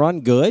fucking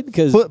run good?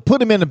 Because Put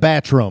him in the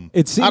bathroom.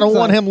 It seems I don't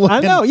want like- him looking. I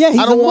know, yeah, he's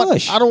I don't a want.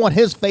 mush. I don't want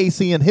his face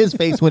seeing his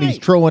face when he's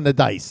Right. throwing the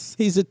dice.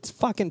 he's a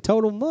fucking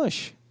total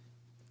mush.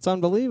 It's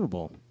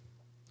unbelievable.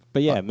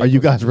 But yeah, Are you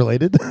guys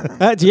related?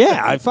 I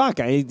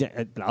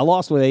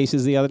lost with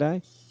aces the other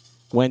day.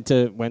 Went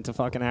to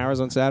fucking Harris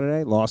on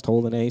Saturday. Lost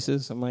holding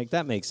aces. I'm like,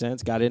 that makes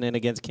sense. Got in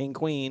against king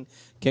queen,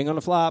 king on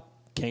the flop,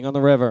 king on the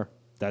river.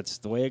 That's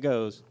the way it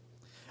goes.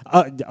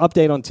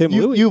 Update on Tim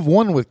Louie. You've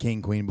won with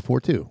King Queen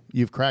before too.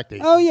 You've cracked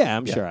it. Oh, yeah,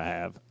 I'm sure I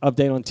have.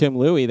 Update on Tim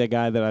Louie, the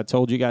guy that I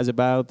told you guys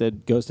about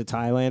that goes to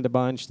Thailand a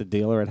bunch, the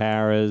dealer at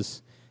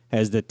Harrah's,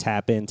 has the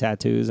tap-in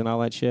tattoos and all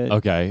that shit.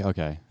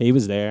 Okay. He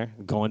was there,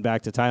 going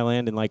back to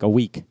Thailand in like a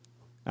week.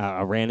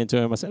 I ran into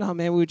him. I said, oh,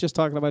 man, we were just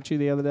talking about you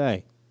the other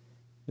day.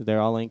 They're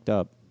all linked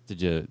up.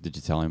 Did you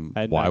tell him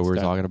I had why not we were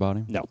started. talking about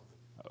him? No.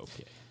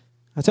 Okay.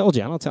 I told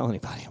you, I don't tell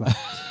anybody about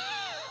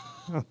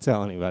I don't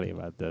tell anybody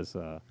about this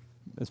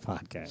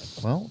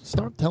podcast. Well,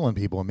 start telling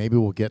people, and maybe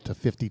we'll get to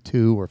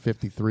 52 or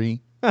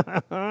 53.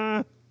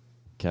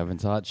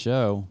 Kevin's hot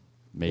show,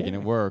 making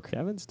it work.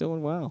 Kevin's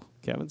doing well.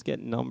 Kevin's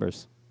getting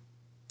numbers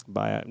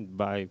by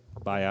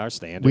our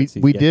standards. We He's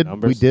getting did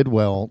numbers.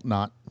 well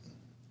not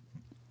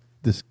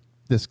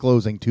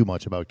disclosing too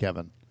much about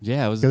Kevin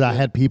Yeah, it was because I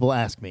had people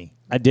ask me.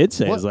 I did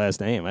say What? his last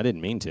name. I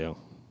didn't mean to.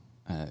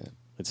 Uh,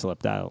 It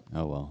slipped out.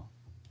 oh well.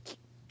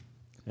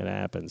 It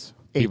happens.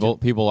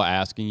 People are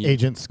asking you,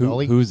 Agent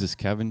Scully? who's this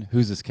Kevin?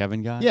 Who's this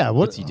Kevin guy? Yeah,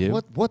 what's he do?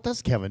 What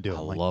does Kevin do? I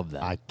I'm like, love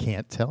that. I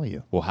can't tell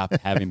you. We'll have to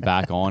have him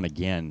back on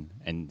again,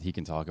 and he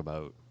can talk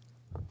about.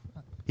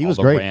 He all was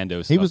the great. Rando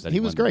He stuff was that he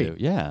was wanted to great.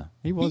 do. Yeah,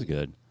 he was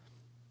good.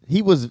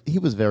 He was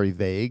very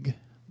vague,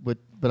 but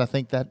I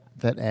think that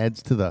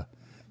adds to the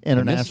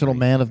international mystery.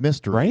 man of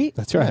mystery. Right?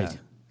 That's right.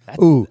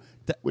 Ooh,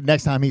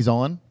 next time he's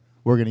on,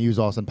 we're going to use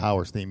Austin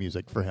Powers theme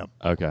music for him.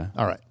 Okay.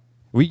 All right.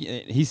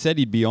 He said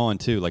he'd be on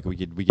too. Like we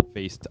could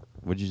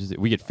what did you say?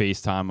 We could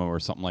FaceTime him or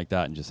something like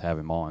that and just have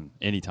him on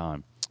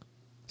anytime.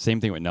 Same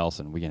thing with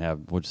Nelson.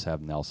 We'll just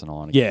have Nelson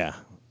on. Again. Yeah.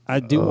 I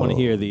do want to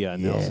hear the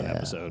Nelson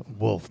episode.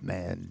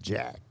 Wolfman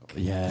Jack.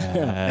 Yeah.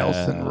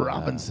 Nelson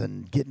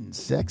Robinson getting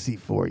sexy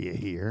for you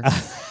here.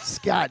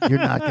 Scott, you're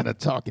not going to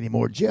talk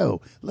anymore.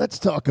 Joe, let's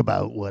talk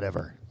about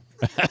whatever.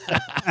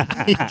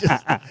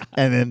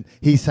 And then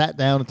he sat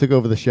down and took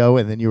over the show,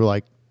 and then you were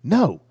like,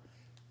 no,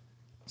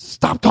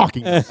 stop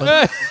talking.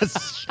 Nelson.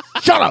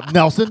 Shut up,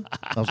 Nelson.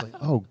 I was like,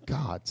 oh,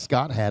 God,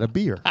 Scott had a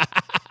beer.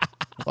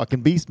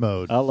 Fucking beast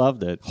mode. I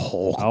loved it. I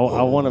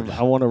want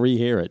to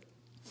rehear it.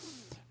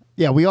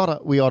 Yeah, we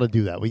ought to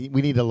do that. We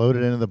need to load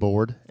it into the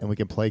board, and we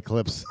can play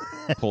clips.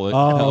 Pull it.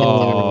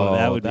 Oh,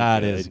 that would be that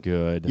good. is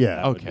good. Yeah.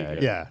 That would be Okay.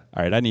 good. Yeah.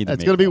 All right. I need. That's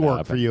to going to be make that work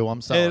happen. for you.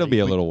 I'm sorry. It'll be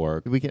a little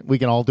work. We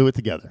can all do it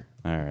together.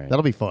 All right.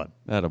 That'll be fun,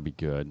 That'll be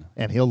good.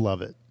 and he'll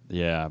love it.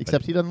 Yeah. but-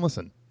 Except he doesn't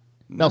listen.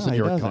 Nelson, No, he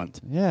you're a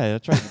doesn't. cunt. Yeah,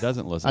 that's right. He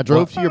doesn't listen. I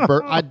drove to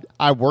your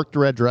I worked a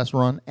red dress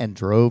run and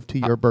drove to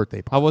your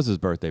birthday party. How was his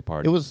birthday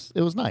party? It was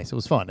nice. It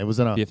was fun. It was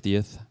in a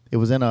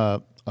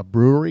 50th.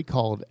 brewery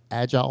called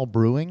Agile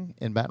Brewing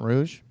in Baton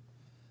Rouge.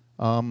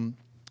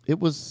 It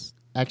was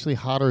actually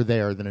hotter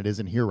there than it is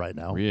in here right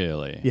now.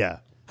 Really? Yeah.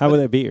 How were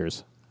their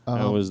beers?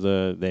 How was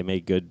they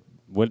made good?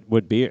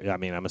 What beer? I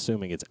mean, I'm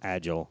assuming it's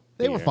Agile.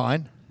 They were beer.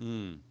 fine.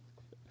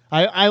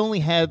 I only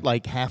had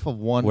like half of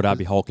one. Would I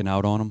be hulking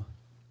out on him?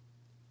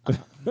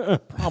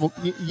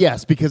 Probably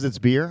yes, because it's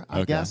beer, I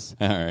Okay. guess.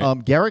 All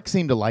right. Garrick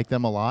seemed to like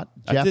them a lot.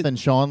 I Jeff did- and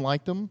Sean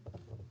liked them.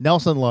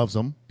 Nelson loves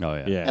them. Oh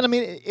yeah. Yeah. And I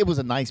mean, it was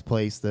a nice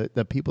place.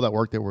 The people that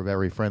worked there were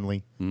very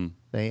friendly.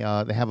 They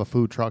have a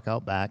food truck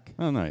out back.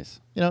 Oh,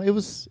 nice. You know, it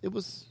was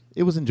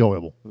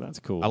enjoyable. That's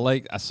cool.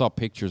 I saw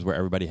pictures where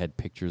everybody had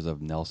pictures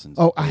of Nelson's.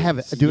 Oh, I have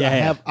it, dude.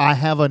 Yeah. I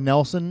have a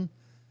Nelson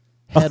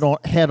head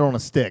on a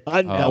stick.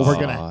 I know.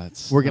 That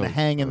it's we're gonna so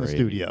hang in the great.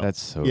 studio.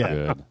 That's so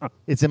Yeah. good.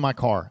 It's in my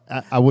car.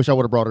 I wish I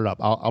would have brought it up.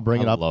 I'll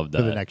bring it I up love to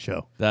the that. next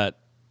show.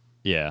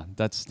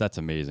 That's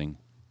amazing.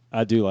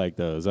 I do like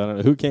those. I don't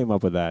know who came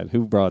up with that.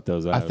 Who brought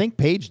those out? I think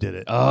Paige did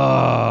it.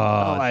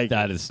 Oh, like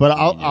that it. is. But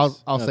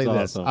genius. I'll say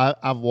That's this: awesome.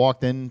 I've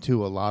walked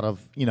into a lot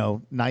of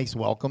nice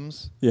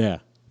welcomes. Yeah.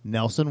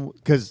 Nelson,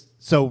 because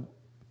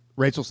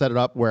Rachel set it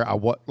up where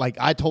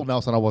I told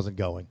Nelson I wasn't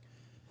going,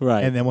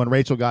 Right. and then when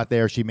Rachel got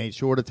there, she made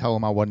sure to tell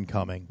him I wasn't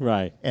coming.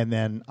 Right. And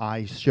then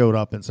I showed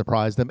up and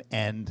surprised him,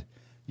 and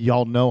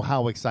y'all know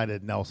how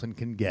excited Nelson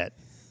can get.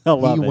 I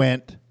love he it.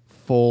 went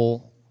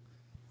full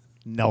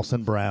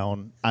Nelson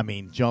Brown. I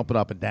mean, jumping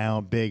up and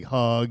down, big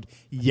hug,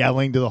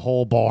 yelling to the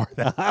whole bar.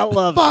 I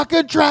love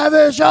Fucking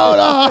Travis showed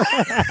up.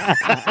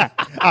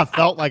 I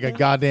felt like a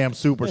goddamn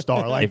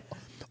superstar. Like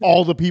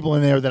all the people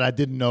in there that I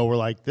didn't know were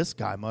like, "This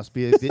guy must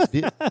be a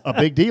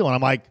big deal." And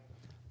I'm like,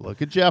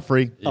 "Look at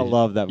Jeffrey." I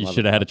love that. You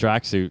should have had a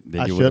tracksuit.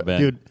 Then you would have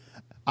been. Dude.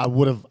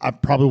 I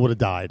probably would have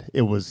died.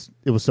 It was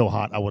so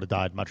hot. I would have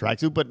died in my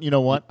tracksuit. But you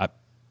know what?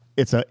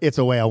 It's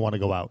a way I want to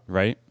go out.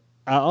 Right?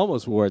 I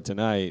almost wore it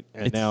tonight,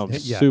 and now I'm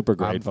yeah, super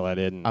grateful I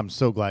didn't. I'm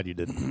so glad you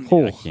didn't.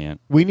 Yeah, I can't.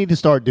 We need to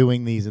start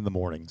doing these in the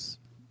mornings.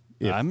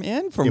 I'm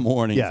in for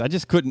mornings. yeah. I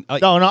just couldn't.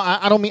 No,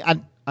 I don't mean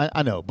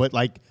I know, but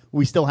like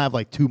we still have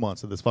like 2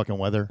 months of this fucking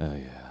weather. Oh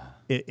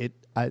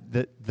yeah.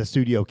 The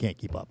studio can't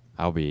keep up.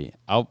 I'll be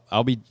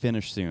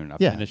finished soon.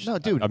 Yeah. Finished, No,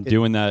 dude, I'm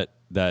doing that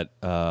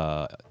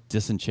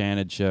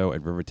Disenchanted show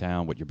at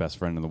Rivertown with your best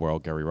friend in the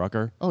world, Gary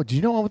Rucker. Oh, did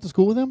you know I went to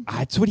school with him?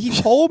 That's what he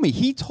told me.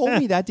 He told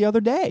me that the other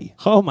day.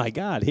 Oh my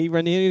God, he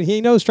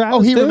knows Travis.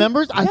 Oh, he too?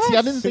 remembers? I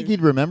Yes. didn't think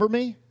he'd remember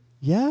me.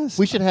 Yes.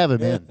 We should have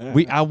him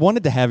in. I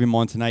wanted to have him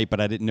on tonight, but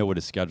I didn't know what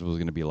his schedule was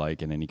going to be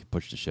like, and then he could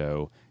push the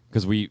show.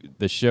 because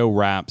the show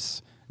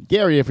wraps.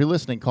 Gary, if you're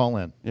listening, call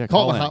in. Yeah,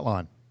 call the in.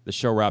 hotline. The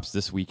show wraps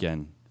this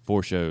weekend,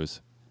 4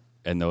 shows,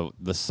 and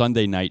the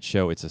Sunday night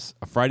show. It's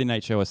a Friday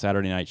night show, a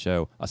Saturday night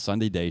show, a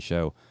Sunday day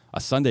show, a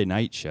Sunday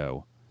night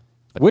show.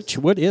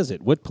 What is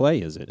it? What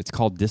play is it? It's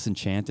called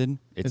Disenchanted.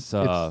 It's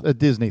a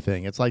Disney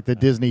thing. It's like the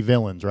Disney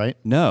villains, right?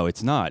 No,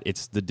 it's not.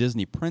 It's the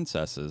Disney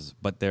princesses,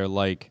 but they're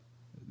like,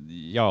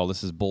 y'all,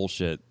 this is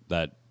bullshit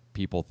that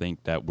people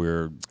think that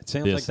we're. It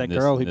sounds this like that and this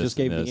girl and who this just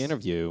gave and the this.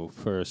 interview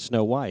for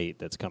Snow White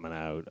that's coming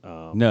out.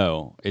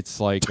 No, it's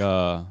like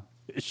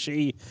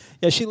She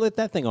lit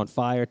that thing on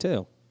fire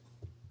too.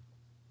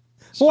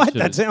 What?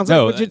 That sounds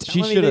No, like what you're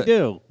she telling me to shoulda-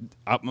 do.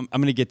 I'm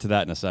going to get to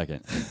that in a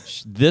second.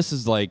 This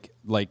is like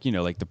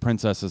the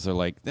princesses are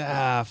like,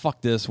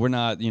 fuck this. We're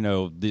not,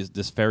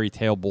 this fairy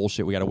tale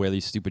bullshit. We got to wear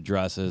these stupid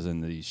dresses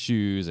and these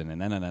shoes and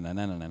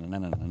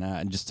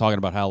and just talking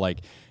about how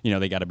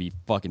they got to be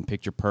fucking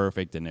picture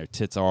perfect and their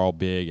tits are all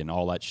big and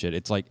all that shit.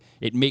 It's like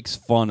it makes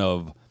fun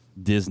of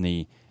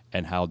Disney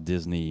and how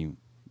Disney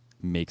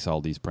makes all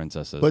these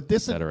princesses. But et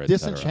cetera, et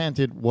cetera.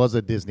 Disenchanted was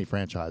a Disney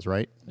franchise,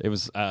 right? It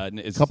was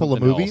it's Couple of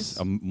something movies?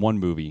 else. One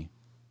movie.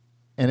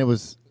 And it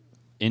was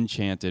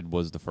Enchanted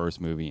was the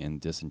first movie, and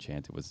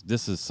Disenchanted was.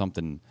 This is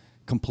something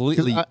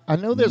completely. I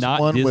know there's not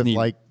one Disney. with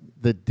like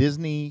the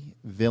Disney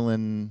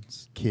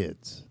villains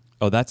kids,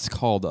 Oh, that's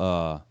called.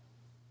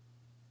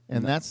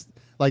 and that's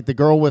like the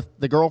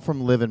girl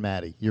from Liv and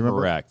Maddie. You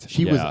remember? Correct.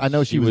 She was. Yeah, I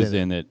know she was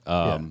in it.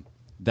 Yeah.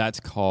 That's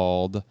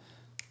called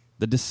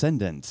The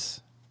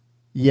Descendants.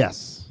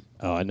 Yes.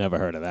 Oh, I never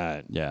heard of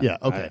that. Yeah. Yeah.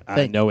 Okay.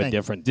 I know a thank-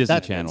 different Disney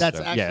That- Channel. that's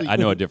show. actually- Yeah, I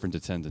know a different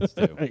Descendants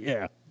too.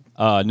 Yeah,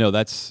 No,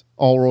 that's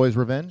Allroy's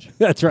Revenge.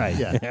 that's right.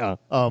 Yeah.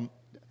 Yeah.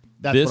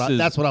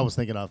 That's what I was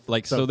thinking of.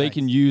 like so they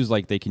can use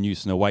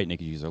Snow White and they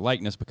can use her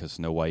likeness because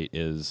Snow White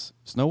is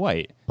Snow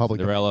White. Public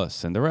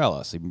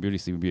Cinderella, Sleeping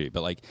Beauty.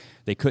 But like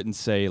they couldn't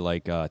say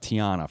like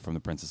Tiana from the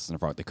Princess and the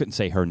Frog. They couldn't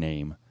say her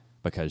name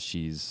because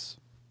she's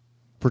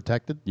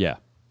protected. yeah.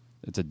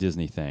 It's a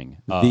Disney thing.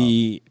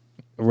 The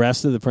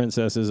rest of the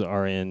princesses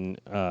are in.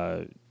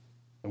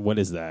 What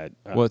is that?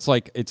 Well,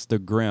 it's the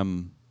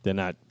Grimm. They're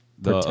not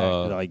the,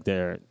 protected. Like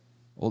they're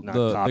Well, not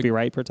the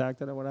copyright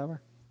protected or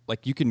whatever.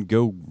 like you can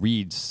go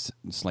read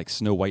like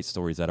Snow White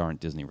stories that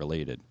aren't Disney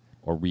related,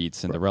 or read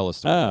Cinderella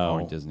stories that Oh.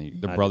 aren't Disney.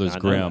 The I did Brothers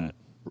not know Grimm that.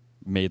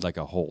 made like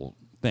a whole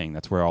thing.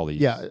 That's where all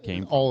these Yeah.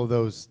 came from. All of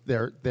those.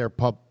 They're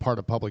part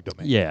of public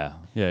domain. Yeah.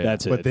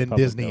 That's But it. then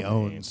Public Disney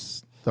domain.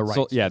 owns the rights.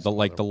 So yeah, to some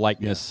the other-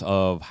 likeness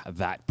of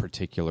that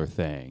particular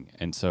thing,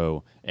 and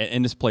so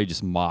and this play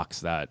just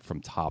mocks that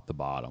from top to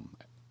bottom,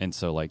 and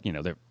so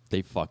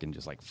they fucking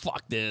just like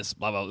fuck this,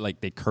 blah blah, like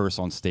they curse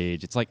on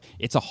stage. It's like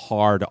it's a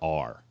hard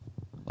R,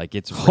 like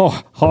it's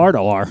Hard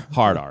R.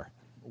 hard R.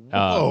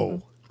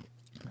 Oh.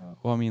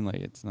 Well, I mean, like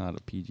it's not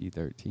a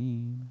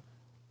PG-13.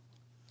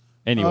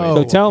 Anyway, Oh,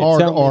 So tell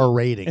hard me- R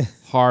rating,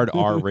 hard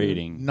R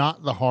rating.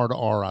 not the hard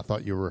R I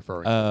thought you were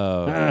referring to,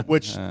 Oh,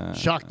 which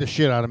shocked the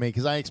shit out of me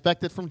because I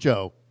expected from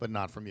Joe, but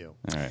not from you.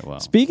 all right. Well,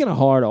 Speaking of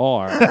hard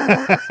R,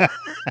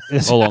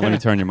 hold on. Let me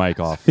turn your mic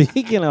off.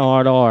 speaking of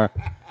hard R,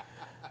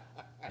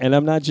 and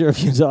I'm not sure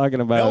if you're talking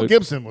Mel about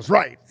Gibson was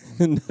right.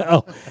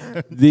 no,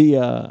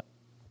 the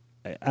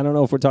I don't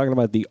know if we're talking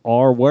about the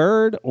R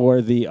word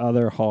or the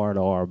other hard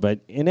R,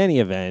 but in any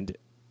event,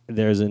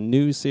 there's a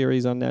new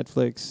series on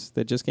Netflix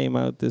that just came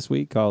out this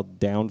week called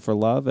Down for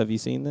Love. Have you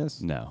seen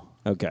this? No.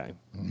 Okay.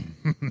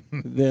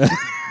 The-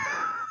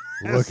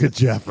 Look at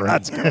Jeffrey.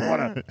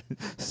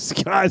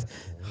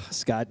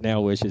 Scott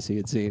now wishes he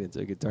had seen it so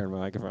he could turn my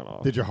microphone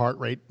off. Did your heart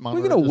rate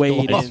monitor? We're gonna just go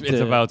wait off? It's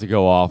about to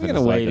go off. We're in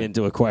going a to wade second.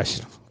 into a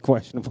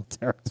questionable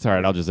territory. It's all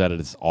right. I'll just edit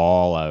this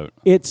all out.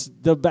 It's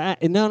the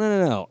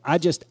No.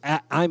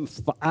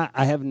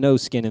 I have no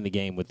skin in the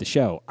game with the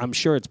show. I'm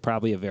sure it's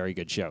probably a very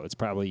good show. It's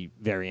probably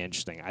very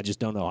interesting. I just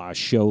don't know how a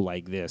show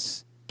like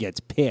this gets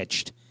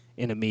pitched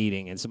in a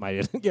meeting and somebody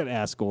doesn't get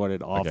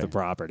escorted off Okay. the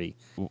property.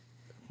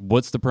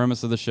 What's the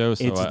premise of the show?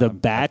 So It's The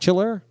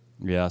Bachelor,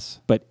 yes.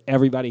 but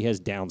everybody has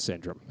Down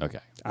syndrome. Okay.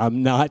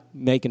 I'm not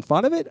making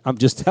fun of it. I'm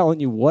just telling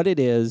you what it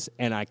is,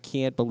 and I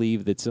can't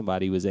believe that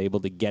somebody was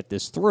able to get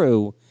this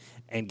through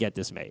and get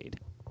this made.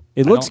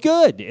 It looks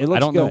good. It looks I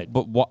don't good.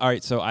 know, but all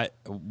right. So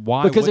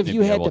why? Because if wouldn't it you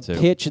be had able to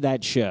pitch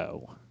that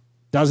show,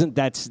 doesn't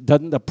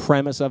the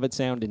premise of it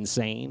sound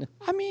insane?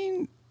 I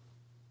mean,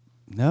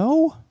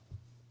 no.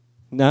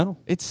 No.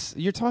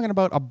 You're talking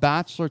about a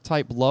Bachelor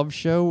type love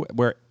show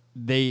where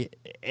I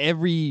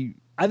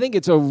think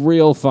it's a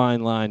real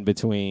fine line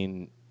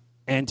between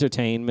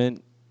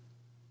entertainment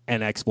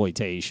and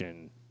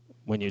exploitation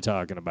when you're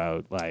talking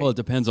about like. Well, it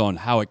depends on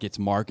how it gets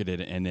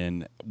marketed, and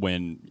then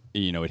when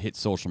it hits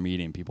social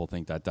media and people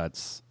think that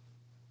that's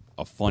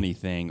a funny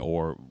thing,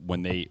 or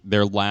when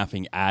they're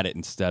laughing at it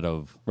instead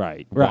of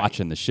Right.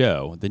 watching the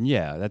show, then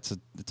yeah, it's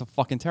a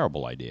fucking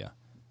terrible idea.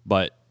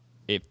 But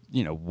if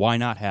why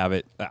not have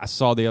it? I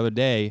saw the other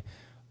day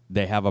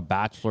they have a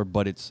Bachelor,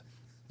 but it's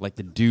like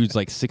the dude's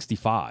like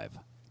 65,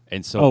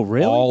 and so Oh,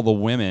 really? all the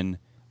women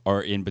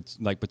are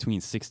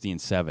between 60 and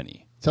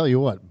 70. Tell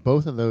you what,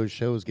 both of those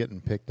shows getting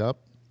picked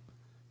up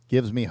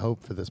gives me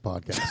hope for this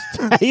podcast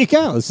There you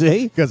go.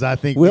 See, because I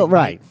think Well, we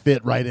right. might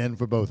fit right in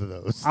for both of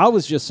those. I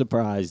was just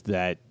surprised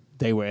that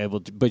they were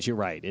able to. But you're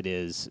right. It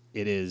is.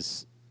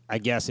 I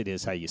guess it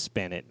is how you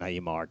spin it and how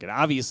you market.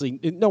 Obviously,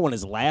 no one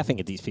is laughing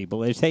at these people.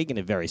 They're taking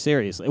it very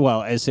seriously.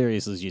 Well, as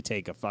serious as you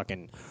take a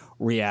fucking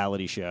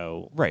reality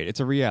show. Right.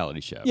 It's a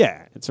reality show.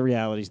 Yeah, it's a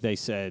reality. They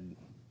said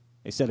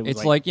it was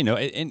It's like,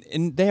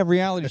 and they have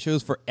reality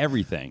shows for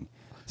everything.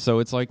 So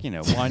it's like,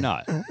 why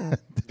not?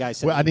 guy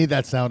said. Well, I need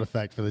that sound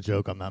effect for the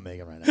joke I'm not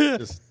making right now.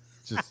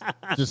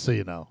 just so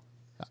you know.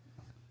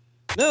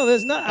 no,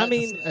 there's not. I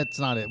mean, it's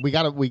not it. We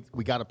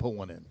gotta put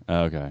one in.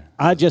 Okay.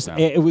 I just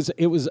it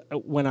was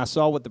when I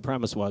saw what the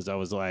premise was, I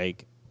was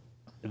like,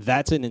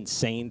 that's an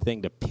insane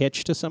thing to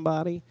pitch to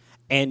somebody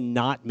and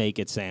not make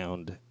it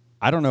sound.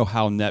 I don't know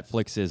how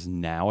Netflix is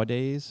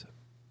nowadays,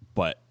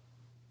 but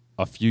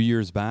a few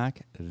years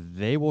back,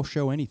 they will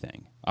show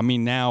anything. I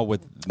mean, now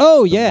with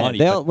Oh, the yeah, money,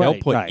 they'll- they'll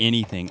right, put right.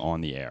 anything on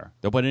the air.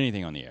 They'll put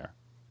anything on the air.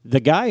 The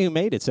guy who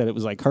made it said it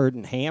was like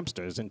herding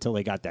hamsters until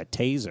they got that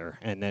taser,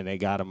 and then they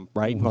got him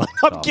right in line.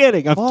 I'm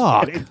kidding. I'm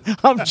kidding.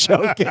 I'm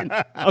joking.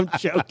 I'm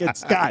joking,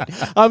 Scott.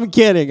 I'm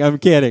kidding.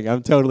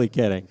 I'm totally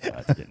kidding.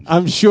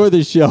 I'm sure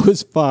the show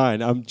is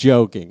fine. I'm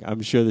joking.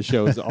 I'm sure the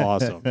show is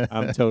awesome.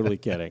 I'm totally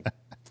kidding.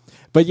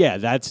 But yeah,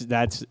 that's on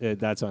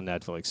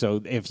Netflix.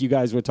 So if you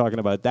guys were talking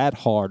about that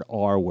hard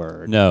R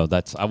word, No, I was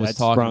That talking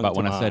sprung about to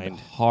when I said mind.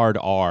 hard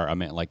R, I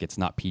meant like it's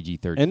not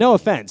PG-13. and no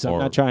offense, I'm Or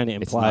not trying to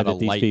it's imply not a that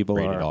these light people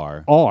rated are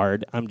R.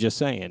 hard. I'm just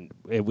saying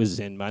it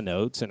was in my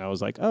notes, and I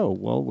was like, oh,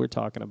 well, we're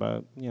talking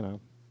about,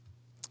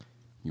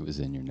 It was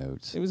in your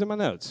notes. it was in my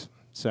notes.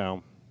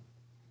 So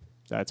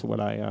that's what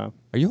I.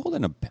 Are you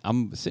holding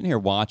I'm sitting here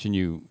watching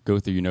you go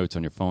through your notes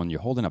on your phone.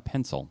 You're holding a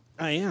pencil.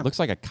 I am. Looks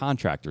like a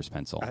contractor's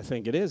pencil. I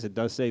think it is. It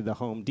does say the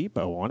Home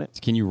Depot on it.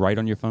 Can you write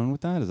on your phone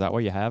with that? Is that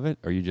why you have it?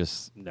 Or you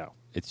just, No,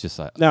 it's just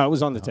a, no, it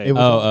was on the It table.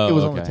 was, it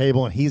was on the okay.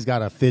 table, and he's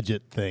got a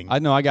fidget thing. I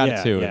know I got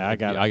Yeah, it too. yeah, I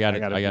got it. I got I it.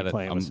 gotta I got be it.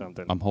 playing with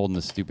something. I'm holding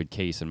a stupid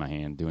case in my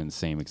hand, doing the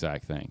same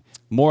exact thing.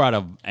 More out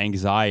of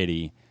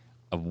anxiety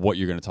of what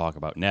you're going to talk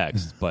about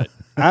next. But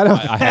I don't.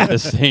 I had the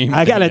same.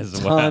 I got a thing as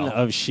ton well.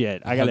 of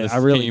shit. I had the I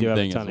really same do have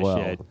a thing ton as of well.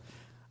 shit.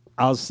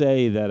 I'll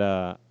say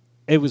that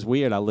it was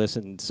weird. I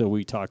listened. So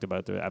we talked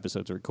about the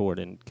episodes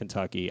recorded in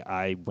Kentucky.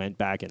 I went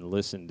back and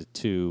listened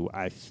to.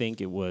 I think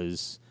it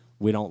was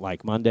We Don't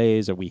Like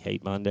Mondays or We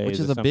Hate Mondays, Which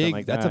is or a something big.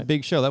 like That's that. a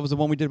big show. That was the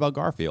one we did about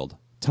Garfield.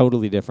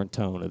 Totally different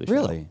tone of the show.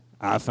 Really?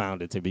 I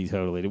found it to be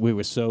totally. We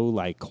were so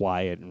like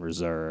quiet and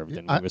reserved,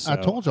 and we I were so,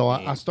 told y'all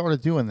I mean,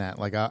 started doing that.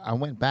 Like I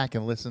went back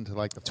and listened to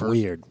like it's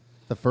weird.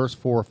 the first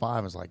 4 or 5.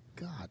 I was like,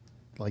 God,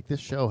 like this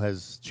show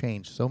has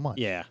changed so much.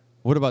 Yeah.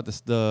 What about this?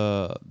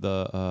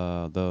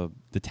 The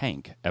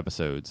tank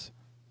episodes.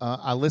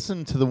 I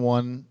listened to the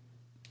one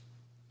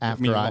I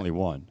after mean, only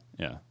one.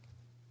 Yeah.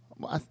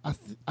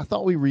 I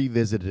thought we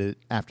revisited it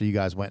after you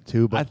guys went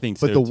too. But I think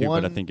but so the too.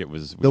 one, But I think it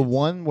was the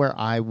one where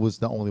I was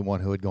the only one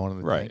who had gone in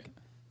the Right. tank.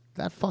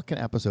 That fucking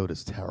episode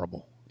is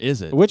terrible.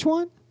 Is it Which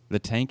one? the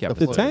tank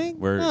episode? tank?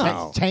 Where No.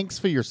 Tanks, tanks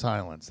for your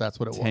silence. That's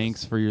what it was.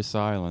 tanks for your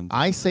silence.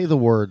 I say the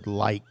word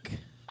like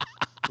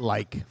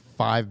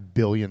 5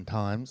 billion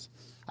times.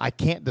 I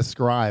can't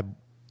describe.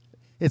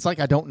 It's like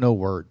I don't know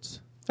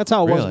words. That's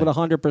how it was Really? with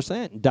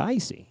 100%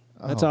 dicey.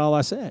 That's all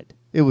I said.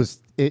 It was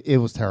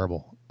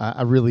terrible.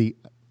 I really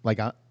I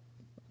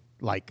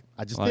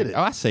just Like, did it.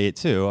 I say it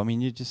too. I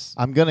mean, you just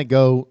I'm gonna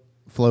go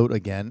float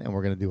again, and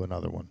we're gonna do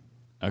another one.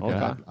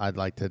 okay. I'd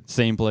like to.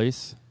 Same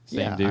place, same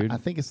Yeah, dude. I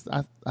think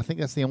I think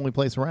that's the only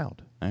place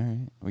around. All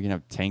right, we can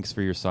have tanks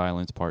for your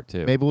silence part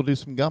 2. Maybe we'll do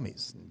some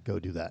gummies and go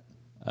do that.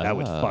 That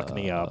would fuck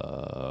me up.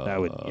 That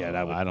would, yeah,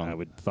 that would. I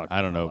would fuck.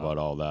 I don't me know up. about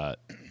all that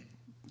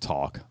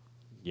talk.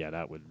 Yeah,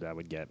 that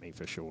would get me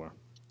for sure.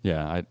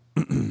 Yeah, I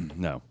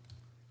no,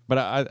 but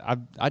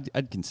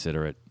I'd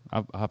consider it.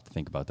 I'll have to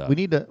think about that.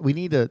 We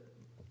need to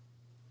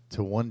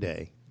one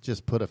day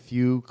just put a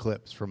few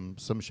clips from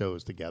some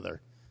shows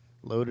together,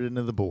 load it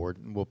into the board,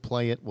 and we'll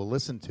play it. We'll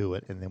listen to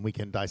it, and then we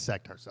can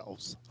dissect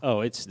ourselves.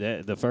 Oh, it's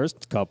the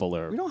first couple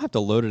are. We don't have to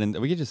load it in.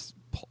 We could just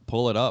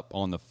pull it up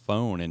on the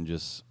phone and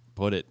just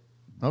put it,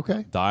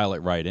 Okay. dial it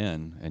right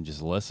in, and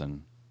just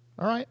listen.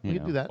 All right. you We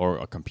can know, do that. Or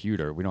a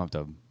computer. We don't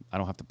have to. I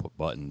don't have to put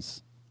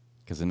buttons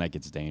because then that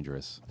gets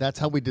dangerous. That's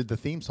how we did the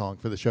theme song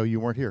for the show. You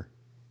weren't here.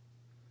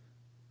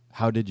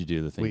 How did you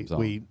do the theme We song?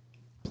 we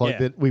plugged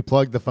Yeah. it. We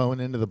plugged the phone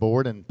into the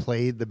board and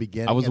played the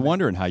beginning. I was and then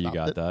wondering how you stopped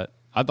got it. that.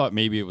 I thought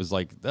maybe it was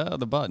like the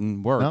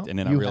button worked, No, and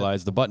then I you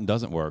realized the button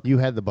doesn't work. You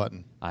had the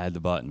button. I had the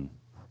button.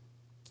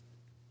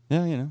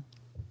 Yeah, you know.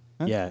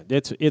 Yeah,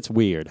 it's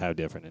weird how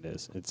different it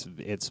is.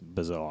 It's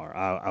bizarre.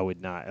 I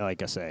would not,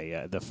 like I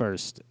say, the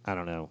first, I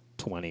don't know,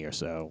 20 or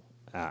so.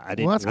 I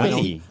didn't. Well, that's I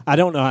don't- 'cause- I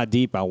don't know how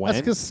deep I went.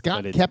 That's because Scott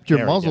but it's kept your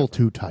very muzzle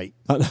different. too tight.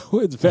 I know,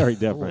 it's very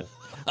different.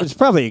 It's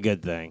probably a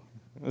good thing.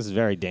 This is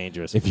very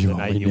dangerous. If you the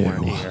night only you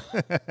weren't knew. here.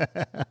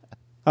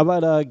 How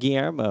about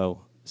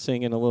Guillermo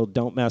singing a little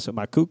 "Don't Mess with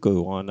My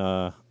Cuckoo" on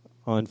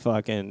on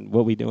fucking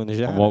What We Do in the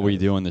Shadows. What We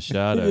Do in the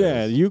Shadows.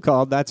 Yeah, you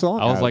called that song.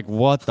 I was out. like,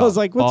 what the I was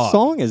like, what fuck?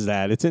 song is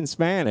that? It's in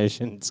Spanish.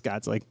 And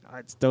Scott's like,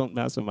 it's Don't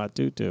Mess With My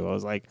Tutu. I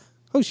was like,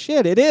 oh,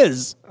 shit, it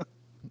is.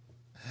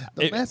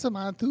 The mess of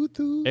my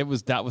tutu.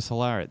 That was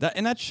hilarious.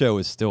 That show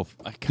is still,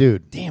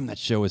 Dude. damn, that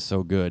show is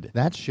so good.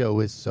 That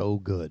show is so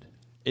good.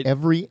 It-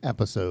 Every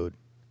episode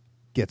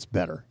gets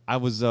better. I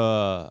was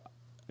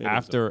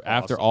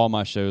after all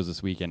my shows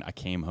this weekend, I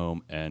came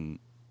home and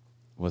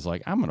was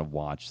like, I'm gonna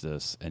watch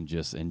this and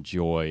just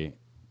enjoy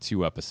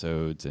 2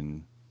 episodes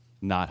and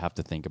not have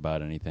to think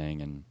about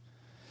anything. And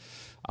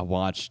I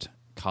watched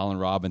Colin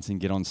Robinson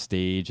get on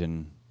stage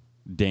and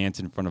dance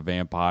in front of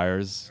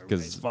vampires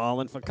He's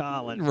falling for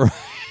Colin.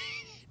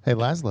 Hey,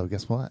 Laszlo,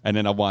 guess what? And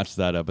then I watched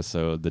that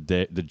episode,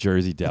 the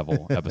Jersey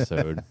Devil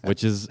episode,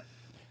 which is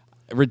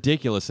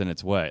ridiculous in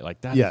its way.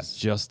 Like that's Yes.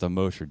 just the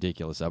most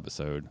ridiculous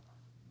episode,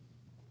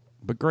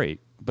 but great,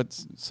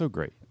 so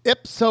great.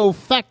 Ipso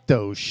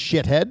facto,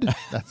 shithead.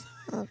 That's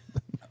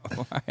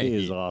He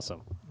is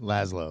awesome.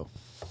 Laszlo.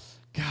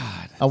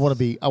 God, I want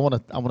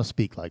to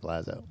speak like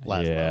Laszlo.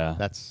 Yeah.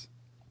 That's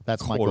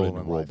my goal in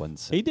life.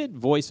 Robbins. He did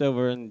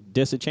voiceover in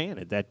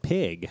Disenchanted. That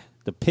pig,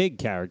 the pig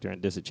character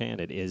in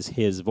Disenchanted, is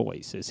his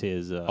voice. Is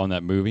his On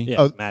that movie.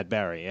 Yeah, Oh. Matt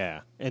Berry.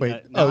 Yeah. And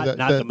Wait, not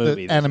the the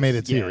movie. the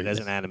animated Yeah, series. there's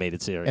an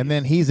animated series. And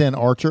then he's in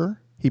Archer.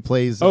 He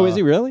plays. is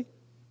he really?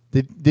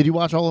 Did you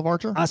watch all of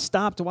Archer? I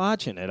stopped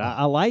watching it.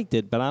 I liked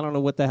it, but I don't know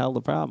what the hell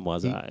the problem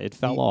was. It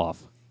fell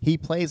off. He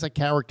plays a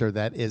character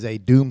that is a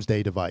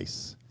doomsday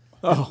device.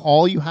 Oh.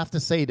 All you have to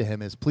say to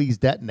him is "please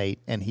detonate,"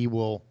 and he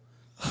will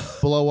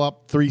blow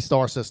up 3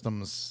 star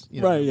systems.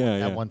 Right, yeah, at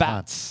yeah. one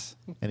Bats.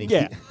 time. And he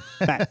Yeah.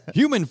 Bat.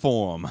 Human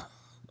form.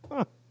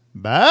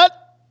 Bat.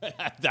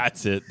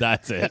 That's it.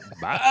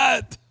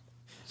 Bat.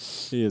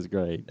 He is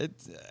great.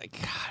 It's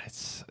God.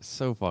 It's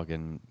so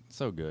fucking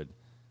so good.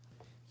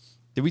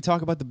 Did we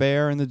talk about the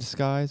bear in the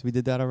disguise? We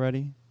did that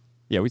already.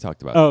 Yeah, we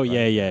talked about. Oh, it,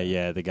 right?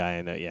 yeah. The guy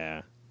in the,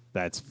 yeah.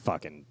 That's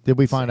fucking. Did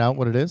we find out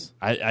what it is?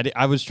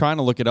 I was trying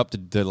to look it up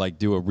to like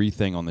do a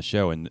re-thing on the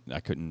show, and I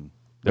couldn't.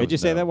 Where'd you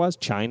say that was?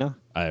 China?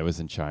 I was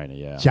in China.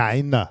 Yeah,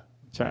 China.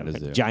 China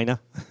Zoo. China.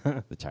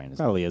 The China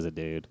Zoo. Probably is a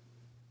dude.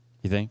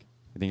 You think?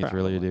 You think it's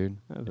really a Probably. dude?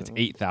 I don't It's know.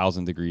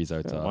 8,000 degrees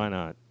outside. Why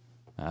not?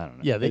 I don't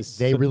know. Yeah,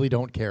 they really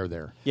don't care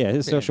there. Yeah,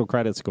 his social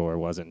credit score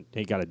wasn't.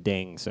 He got a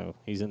ding, so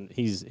he's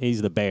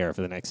the bear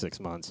for the next 6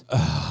 months.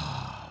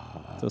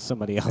 So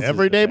somebody else.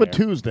 Every is the day but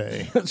bear.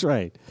 Tuesday. That's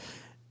right.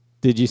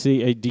 Did you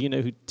see? Do you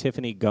know who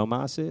Tiffany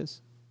Gomas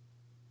is?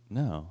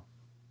 No.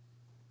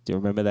 Do you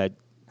remember that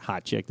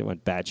hot chick that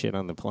went batshit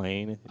on the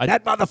plane? I-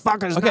 That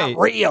motherfucker's Okay. not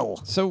real.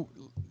 So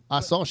I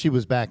saw she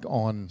was back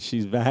on.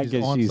 She's back. She's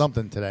and on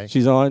something today.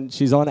 She's on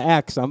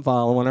X. I'm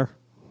following her.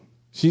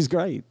 She's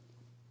great.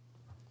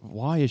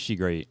 why is she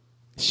great?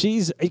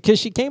 Because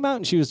she came out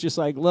and she was just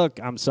like, look,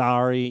 I'm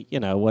sorry,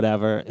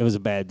 whatever. It was a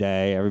bad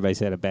day. Everybody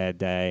said a bad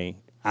day.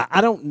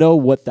 I don't know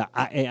what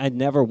I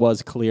never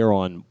was clear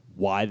on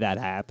why that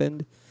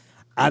happened.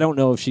 I don't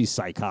know if she's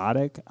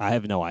psychotic. I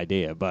have no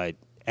idea, but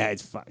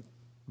it's fine.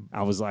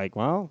 I was like,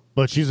 well,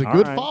 But she's a all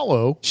good right.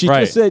 follow. She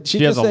Right. just said She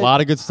just has a said, lot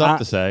of good stuff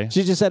to say.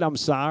 She just said, "I'm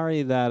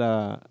sorry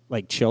that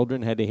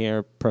children had to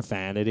hear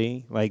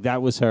profanity." Like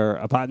that was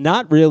her.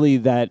 Not really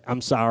that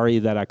I'm sorry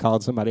that I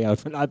called somebody out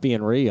for not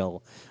being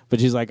real, but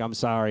she's like, "I'm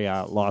sorry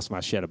I lost my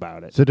shit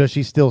about it." So does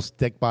she still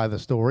stick by the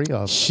story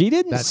of? She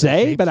didn't That's a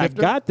say, but I shapeshifter?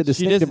 got the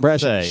distinct doesn't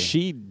impression say.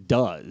 she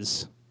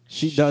does.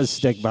 She does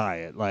stick by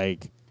it.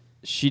 Like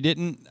She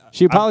didn't.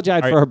 she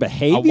apologized for her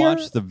behavior. I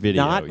watched the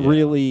video. Not yeah.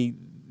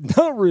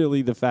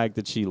 really the fact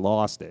that she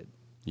lost it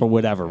for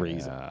whatever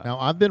reason. Now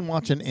I've been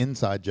watching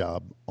Inside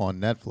Job on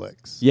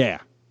Netflix. Yeah.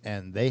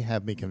 And they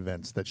have me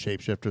convinced that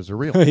shapeshifters are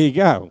real. There you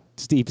go.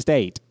 Steep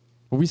State.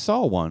 Well, we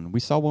saw one. We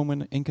saw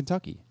one in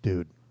Kentucky.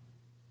 Dude,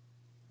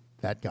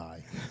 that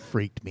guy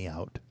freaked me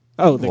out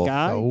Oh, the Wolf.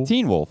 guy? So-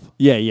 Teen Wolf.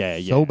 Yeah.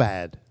 so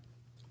bad.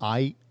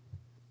 I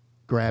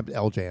grabbed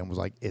LJ and was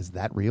like, "Is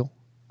that real?"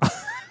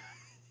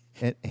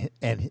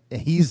 and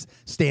he's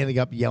standing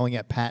up yelling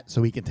at Pat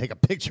so he can take a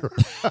picture.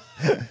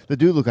 The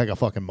dude looked like a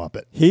fucking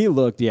Muppet. He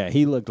looked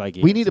like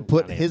he We had need to some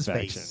put kind of his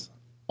infection. face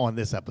on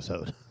this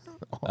episode.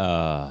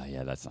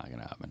 Yeah, that's not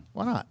gonna happen.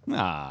 Why not?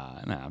 Nah.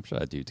 I'm sure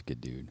that dude's a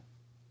good dude.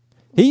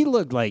 He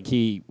looked like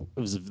he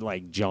was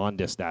like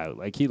jaundiced out.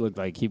 Like he looked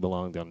like he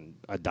belonged on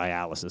a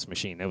dialysis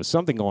machine. There was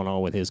something going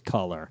on with his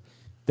color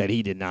that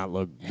he did not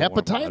look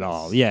normal Hepatitis. at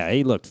all. Yeah,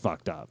 he looked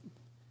fucked up.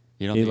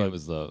 You don't He think it looked-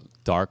 was the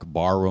dark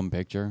barroom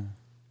picture?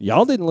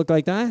 Y'all didn't look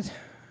like that.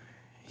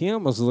 He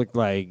almost looked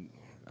like,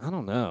 I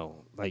don't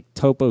know, like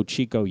Topo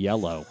Chico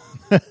Yellow.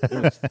 It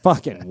was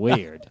fucking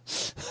weird.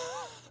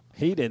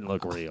 He didn't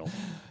look real.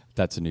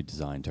 That's a new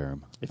design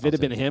term. If it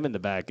had been him in the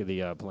back of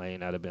the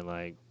plane, I'd have been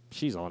like,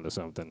 she's on to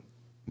something.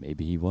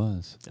 Maybe he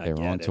was. I They were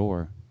get on it.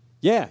 tour.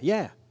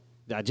 Yeah.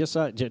 I just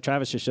saw,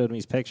 Travis just showed me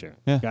his picture.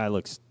 Yeah. Guy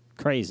looks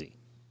crazy.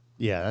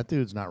 Yeah, that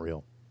dude's not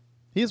real.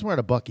 He is wearing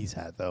a Bucky's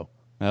hat though.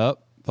 Oh,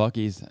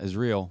 Buc-ee's is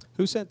real.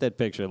 Who sent that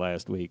picture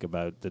last week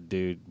about the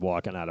dude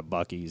walking out of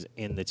Buc-ee's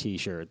in the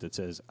T-shirt that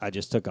says, "I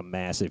just took a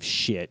massive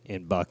shit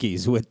in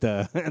Buc-ee's" with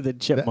the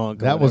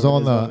chipmunk? That was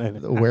on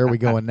the Where We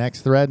Going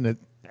Next thread, and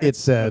it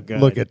said, so good.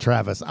 "Look at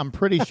Travis." I'm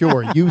pretty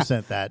sure you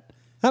sent that.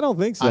 I don't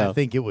think so. I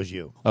think it was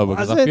you. Oh,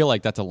 because Was I it? feel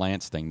like that's a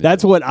Lance thing.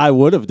 That's what I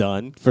would have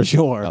done for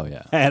sure. Oh,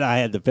 yeah. Had I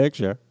had the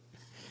picture.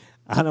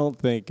 I don't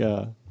think.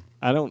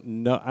 I don't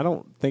know. I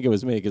don't think it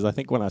was me because I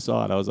think when I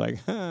saw it, I was like,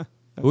 "Huh."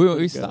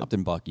 we stopped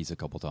in Buc-ee's a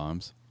couple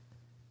times.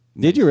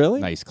 Did you really?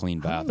 Nice, clean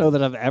I don't bathroom. know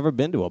that I've ever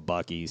been to a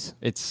Buc-ee's.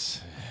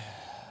 It's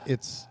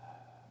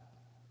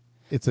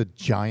It's a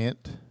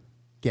giant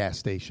gas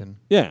station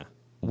Yeah.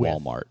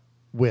 Walmart.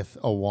 with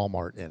a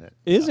Walmart in it.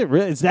 Is it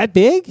really? It's that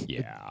big?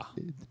 Yeah.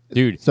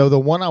 Dude, So the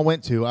one I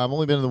went to, I've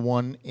only been to the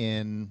one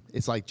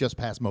it's like just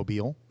past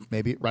Mobile,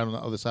 maybe right on the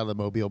other side of the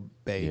Mobile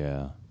Bay.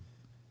 yeah.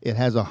 It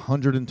has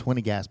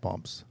 120 gas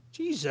pumps.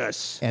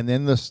 Jesus. And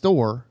then the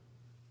store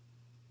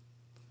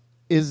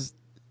is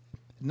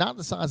not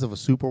the size of a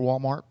super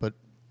Walmart, but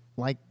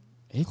like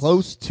It's-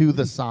 close to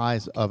the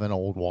size of an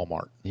old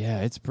Walmart.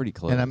 Yeah, it's pretty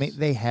close. And I mean,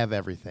 they have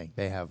everything.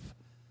 They have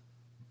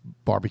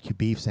barbecue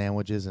beef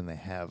sandwiches, and they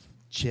have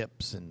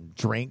chips and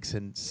drinks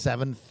and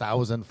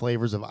 7,000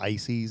 flavors of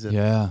ices and,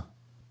 yeah.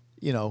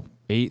 you know,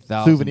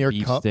 8,000 souvenir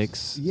beef cups.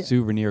 sticks, Yeah.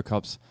 souvenir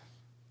cups.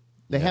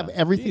 they Yeah. have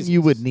everything Jesus.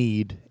 you would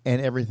need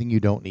and everything you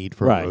don't need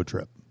for Right. a road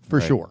trip, for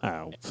Right. sure.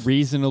 Oh.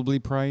 Reasonably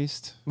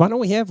priced Why don't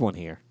we have one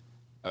here?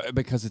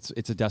 because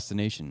it's a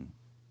destination.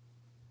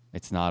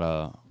 It's not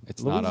a.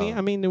 It's not Louisiana? a.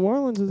 I mean, New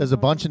Orleans is. There's a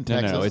bunch in No,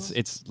 Texas. no,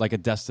 it's like a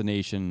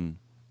destination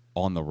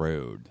on the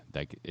road.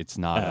 Like it's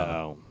not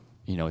Oh.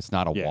 it's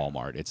not a Yeah.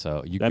 Walmart. It's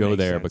a you That go makes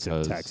there sense if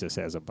because Texas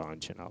has a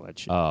bunch and all that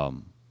shit.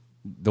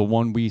 the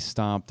one we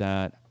stopped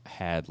at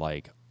had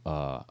like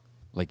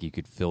you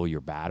could fill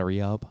your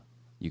battery up.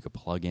 You could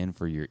plug in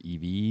for your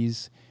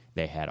EVs.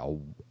 They had a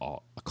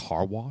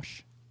car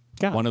wash.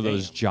 God One of damn.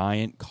 those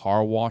giant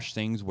car wash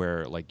things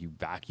where like you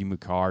vacuum a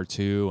car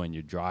too and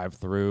you drive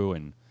through,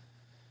 and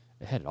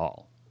it had it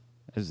all.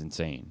 It was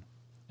insane.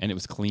 And it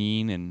was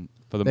clean, and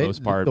for the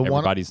most part, the one-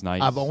 everybody's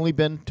nice. I've only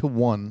been to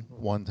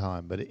one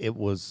time, but it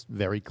was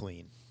very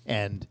clean.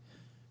 And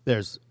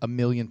there's a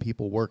million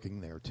people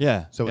working there, too.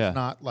 Yeah, So yeah. it's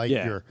not like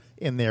Yeah. you're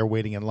in there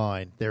waiting in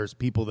line. There's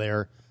people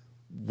there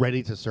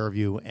ready to serve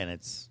you, and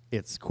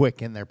it's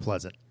quick and they're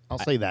pleasant. I'll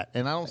say that.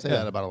 And I don't say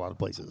that about a lot of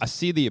places. I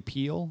see the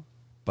appeal,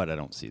 but I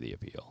don't see the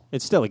appeal.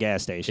 It's still a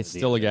gas station. It's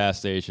still a gas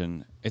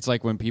station. It's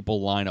like when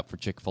people line up for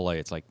Chick-fil-A.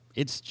 It's like,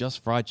 it's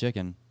just fried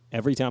chicken.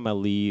 Every time I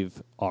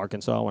leave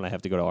Arkansas, when I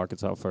have to go to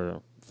Arkansas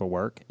for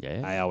work,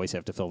 Yeah. I always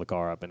have to fill the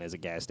car up, and there's a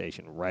gas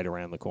station right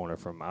around the corner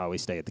from. I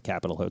always stay at the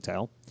Capitol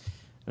Hotel.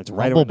 It's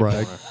right Humble around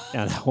brag. the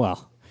corner. And,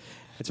 well,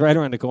 it's right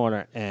around the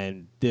corner,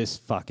 and this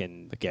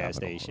fucking gas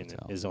Capitol station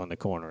Hotel. is on the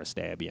corner of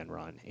Stabby and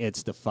Run.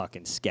 It's the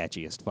fucking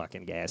sketchiest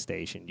fucking gas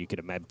station. You could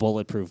imagine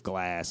bulletproof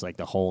glass, like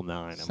the whole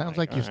nine. I'm Sounds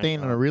like all you're right, staying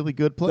in well, a really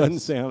good Doesn't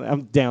place. sound.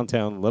 I'm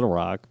downtown Little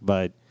Rock,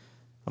 but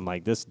I'm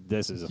like this.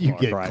 This is a You far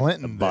get cry.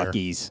 Clinton the there.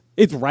 Buc-ee's.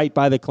 It's right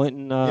by the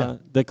Clinton. Yeah.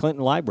 The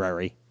Clinton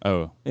Library.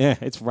 Oh, Yeah,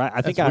 it's right.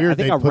 I That's think weird. I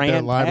think they I put ran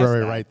their library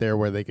past that. right there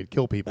where they could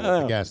kill people at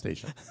Oh. the gas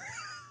station.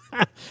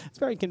 It's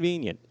very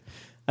convenient.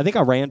 I think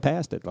I ran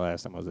past it the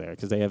last time I was there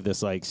because they have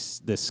this like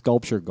this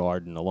sculpture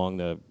garden along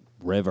the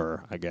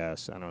river. I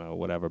guess I don't know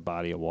whatever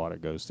body of water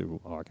goes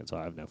through Arkansas.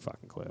 I have no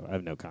fucking clue. I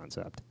have no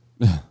concept.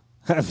 I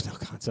have no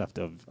concept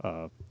of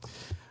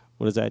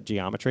what is that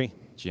geometry?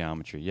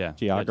 geometry, yeah.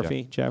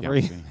 Geography, Yeah,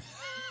 Jeffrey? geometry.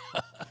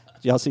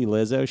 Did y'all see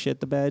Lizzo shit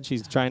the bed?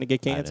 She's trying to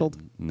get I canceled.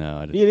 didn't- No,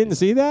 I didn't. You didn't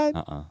see that?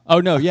 Oh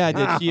no, yeah, I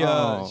did. She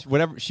Oh.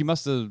 whatever. She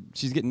must have.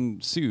 She's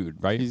getting sued,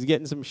 right? She's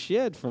getting some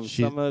shit from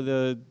She- some of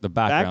the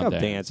background backup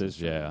dancers,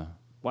 dancers. yeah.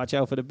 Watch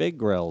out for the big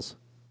grills.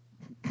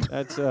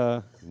 That's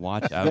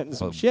Watch out getting for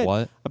some shit.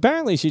 what?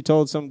 Apparently, she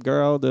told some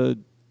girl to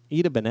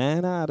eat a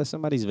banana out of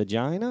somebody's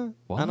vagina.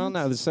 I What? don't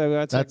know. So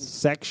that's a That's-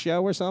 sex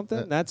show or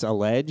something. That's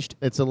alleged.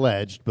 It's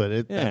alleged, but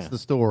Yeah. that's the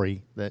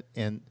story. That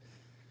and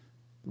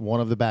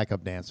one of the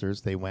backup dancers,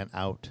 they went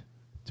out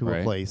to a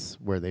Right. place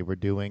where they were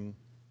doing.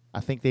 I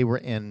think they were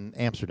in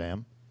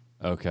Amsterdam.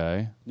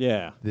 Okay.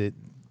 Yeah.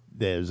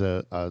 There's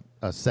a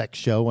sex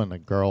show, and a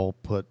girl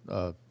put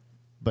a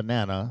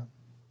banana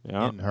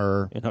Yeah. in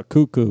her In her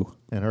cuckoo.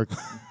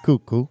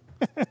 cuckoo,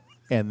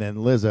 and then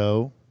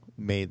Lizzo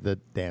made the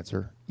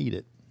dancer eat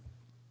it.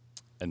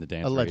 And the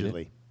dancer ate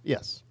Allegedly,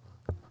 yes.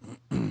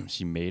 it?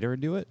 She made her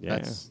do it Yeah.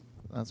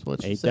 That's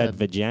what she Ate said. that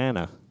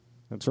vagina.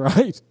 That's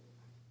right.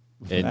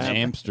 in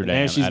Amsterdam.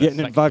 And she's at a getting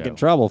in sex fucking show.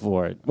 trouble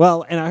for it.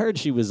 Well, and I heard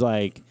she was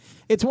like,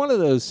 it's one of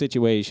those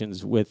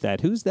situations with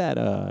that. Who's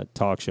that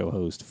talk show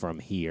host from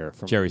here,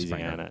 from Jerry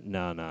Louisiana?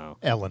 Springer. No.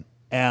 Ellen.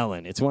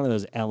 Ellen. It's one of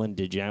those Ellen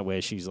DeGeneres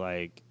where she's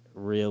like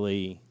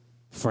really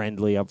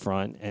friendly up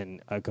front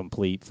and a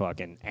complete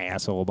fucking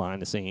asshole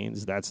behind the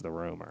scenes. That's the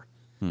rumor.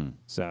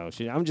 So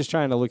I'm just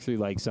trying to look through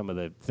like some of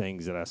the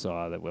things that I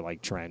saw that were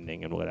like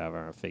trending and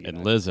whatever. I figured And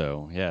I'd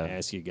Lizzo, yeah.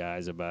 ask you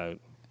guys about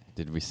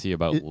Did we see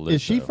about Lizzo?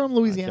 Is she from watch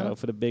Louisiana? out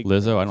for the big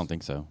Lizzo? I don't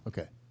think so.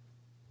 Okay.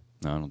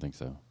 No, I don't think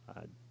so.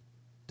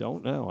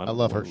 Don't know. I I don't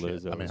love know her what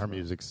shit. Lizzo I mean, is her from.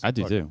 music's. I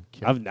do fucking too.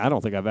 killer. I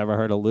don't think I've ever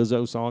heard a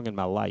Lizzo song in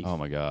my life. Oh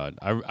my god,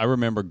 I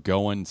remember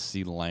going to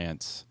see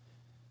Lance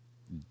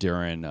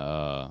during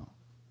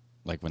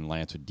like when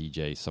Lance would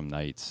DJ some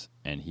nights,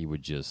 and he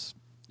would just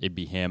it'd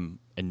be him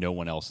and no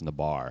one else in the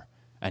bar,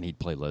 and he'd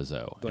play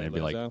Lizzo, Play and it'd be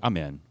like Lizzo? I'm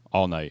in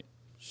all night.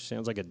 She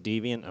sounds like a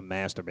deviant, a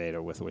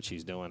masturbator with what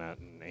she's doing out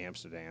in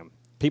Amsterdam.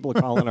 People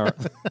are calling her.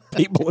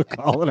 People are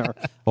calling her.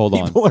 Hold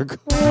on, People are.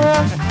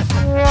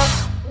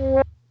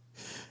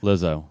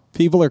 Lizzo.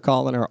 People are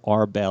calling her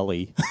R.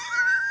 Belly.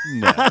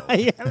 No,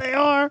 Yeah, they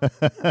are.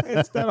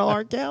 Instead of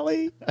R.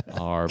 Kelly.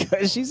 our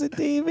Because she's a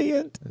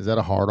deviant. Is that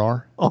a hard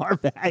R?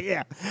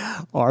 Yeah.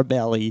 R.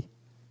 Belly.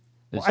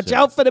 this Watch shit-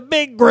 out for the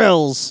big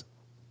grills.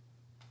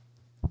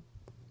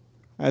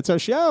 That's our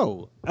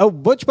show. Oh,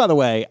 Butch, by the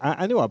way,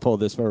 I knew I pulled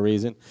this for a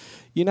reason.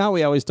 You know how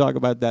we always talk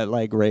about that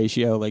like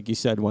ratio, like you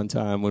said one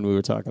time when we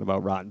were talking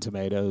about Rotten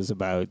Tomatoes,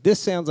 about this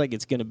sounds like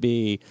it's going to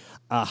be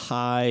a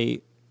high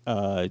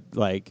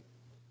like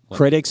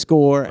critic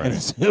score and a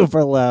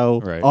super low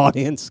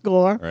audience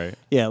score. Right.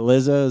 Yeah,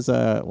 Lizzo's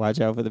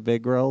Watch Out for the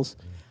Big Grills.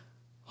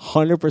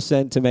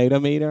 100% tomato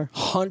meter.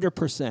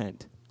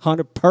 100%.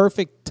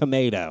 Perfect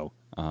tomato.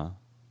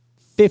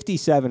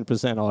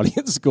 57%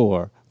 audience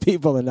score.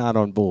 People are not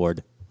on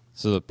board.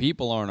 So the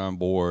people aren't on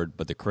board,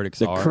 but the critics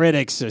The are.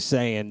 critics are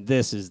saying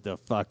this is the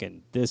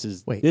fucking this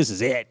is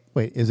it.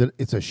 Wait, is it?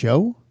 It's a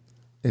show?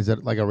 Is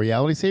it like a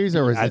reality series,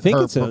 or is I it think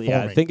her it's a performing?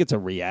 I think it's a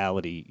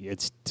reality.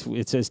 It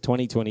says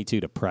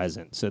 2022 to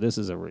present, so this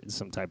is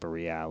some type of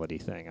reality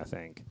thing.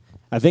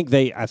 I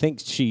think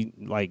she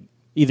like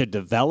either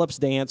develops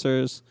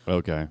dancers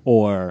Okay.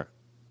 or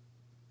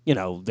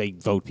they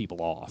vote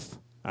people off.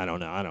 I don't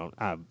know.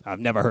 I've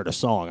never heard a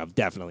song. I've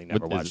definitely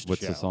never watched.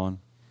 What's the the show. song?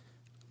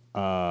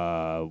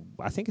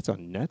 I think it's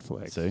on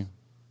Netflix. See,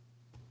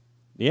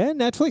 Yeah,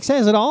 Netflix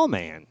has it all,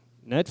 man.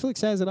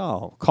 Netflix has it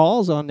all.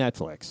 Calls on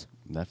Netflix.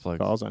 Netflix.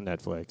 Calls on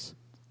Netflix.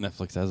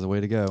 Netflix has the way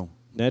to go.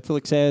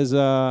 Netflix has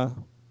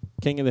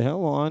King of the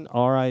Hill on.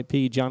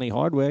 R.I.P. Johnny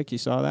Hardwick. You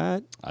saw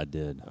that? I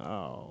did.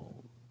 Oh,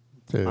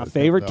 Dude, my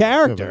favorite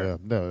character.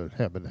 No,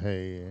 heaven,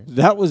 hey.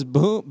 that was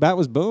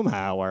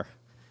Boomhauer.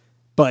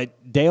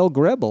 But Dale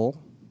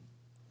Gribble.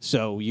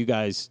 So you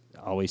guys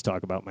always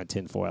talk about my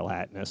tinfoil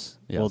hatness.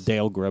 Yes. Well,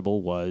 Dale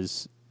Gribble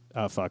was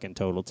a fucking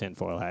total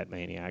tinfoil hat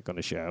maniac on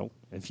the show.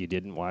 If you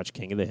didn't watch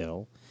King of the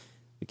Hill,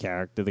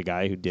 the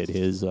guy who did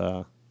his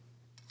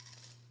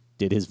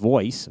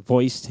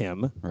voiced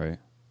him, Right.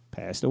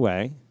 passed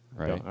away.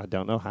 Right. I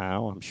don't know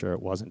how. I'm sure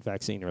it wasn't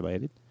vaccine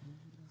related.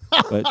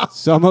 But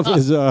some of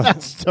his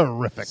That's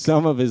terrific.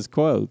 some of his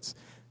quotes: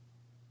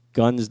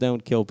 "Guns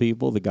don't kill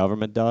people; the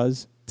government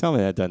does." Tell me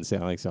that doesn't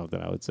sound like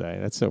something I would say.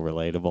 That's so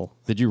relatable.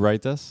 Did you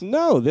write this?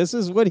 No, this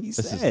is what he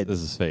This said.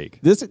 is fake.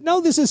 This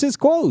is his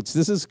quotes.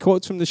 This is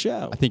quotes from the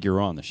show. I think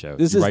you're on the show.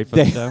 This Did you is write for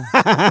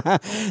the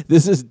show?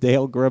 This is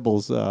Dale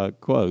Gribble's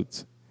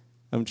quotes.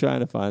 I'm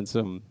trying to find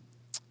some.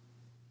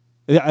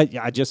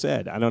 I just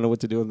said, I don't know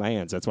what to do with my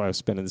hands. That's why I was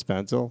spinning this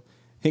pencil.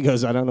 He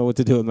goes, I don't know what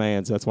to do with my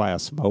hands. That's why I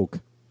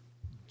smoke.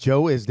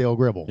 Joe is Dale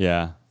Gribble.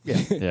 Yeah.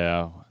 Yeah.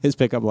 Yeah. His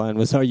pickup line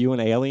was, "Are you an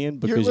alien?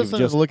 Because you've listening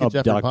to just the Look at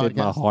Jeffrey abducted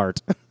my podcast?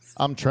 heart."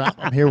 I'm trapped.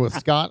 I'm here with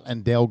Scott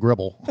and Dale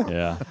Gribble.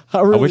 Yeah. I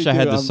I really wish I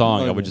had do. the I'm song. I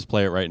loving would it. just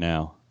play it right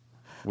now.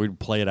 We'd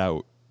play it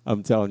out.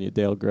 I'm telling you,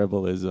 Dale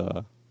Gribble is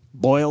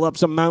boil up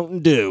some Mountain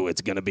Dew.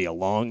 It's going to be a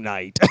long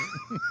night.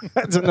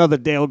 That's another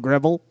Dale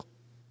Gribble.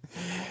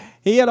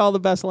 He had all the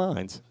best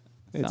lines.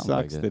 It Sounds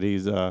sucks like it. that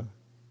he's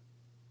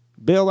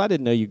Bill, I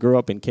didn't know you grew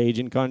up in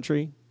Cajun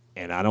country,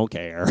 and I don't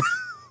care.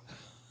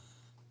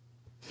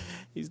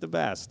 He's the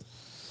best.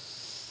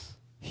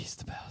 He's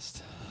the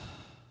best.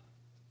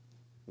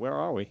 Where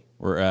are we?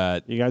 We're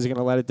at You guys are going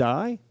to let it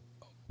die?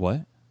 what?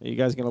 Are you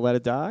guys going to let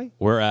it die?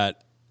 We're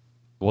at.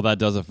 Well, that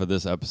does it for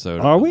this episode.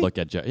 Are we? Look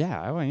at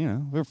yeah.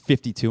 Well, we're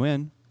 52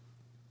 in.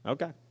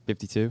 Okay.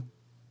 52.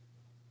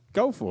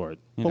 Go for it.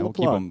 You Pull know, the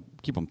plug.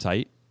 keep them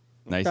tight,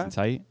 nice Okay. and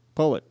tight.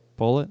 Pull it.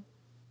 Pull it.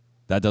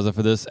 That does it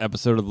for this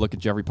episode of the Look at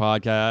Jeffrey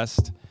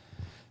podcast.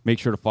 Make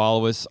sure to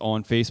follow us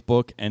on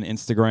Facebook and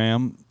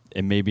Instagram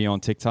and maybe on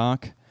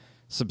TikTok.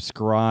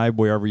 Subscribe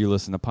wherever you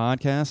listen to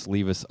podcasts.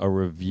 Leave us a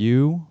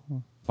review.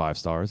 5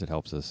 stars. It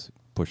helps us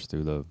push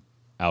through the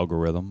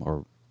algorithm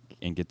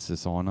and gets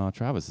us on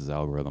Travis's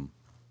algorithm.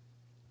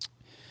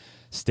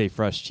 Stay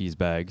fresh, cheese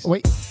bags.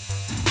 Wait.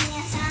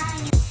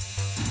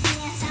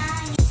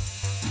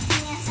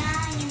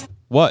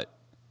 What?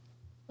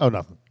 Oh,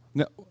 nothing.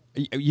 No,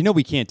 you know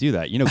we can't do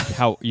that. You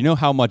know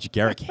how much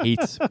Garrick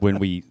hates when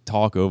we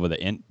talk over the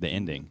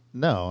ending.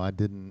 No, I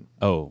didn't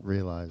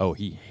realize. Oh,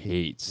 he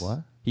hates.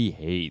 What? He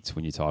hates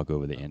when you talk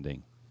over the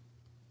ending.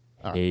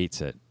 All right.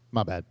 Hates it.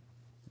 My bad.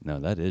 No,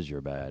 that is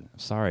your bad.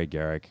 Sorry,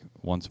 Garrick.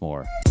 Once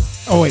more.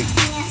 Oh,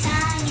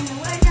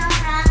 wait.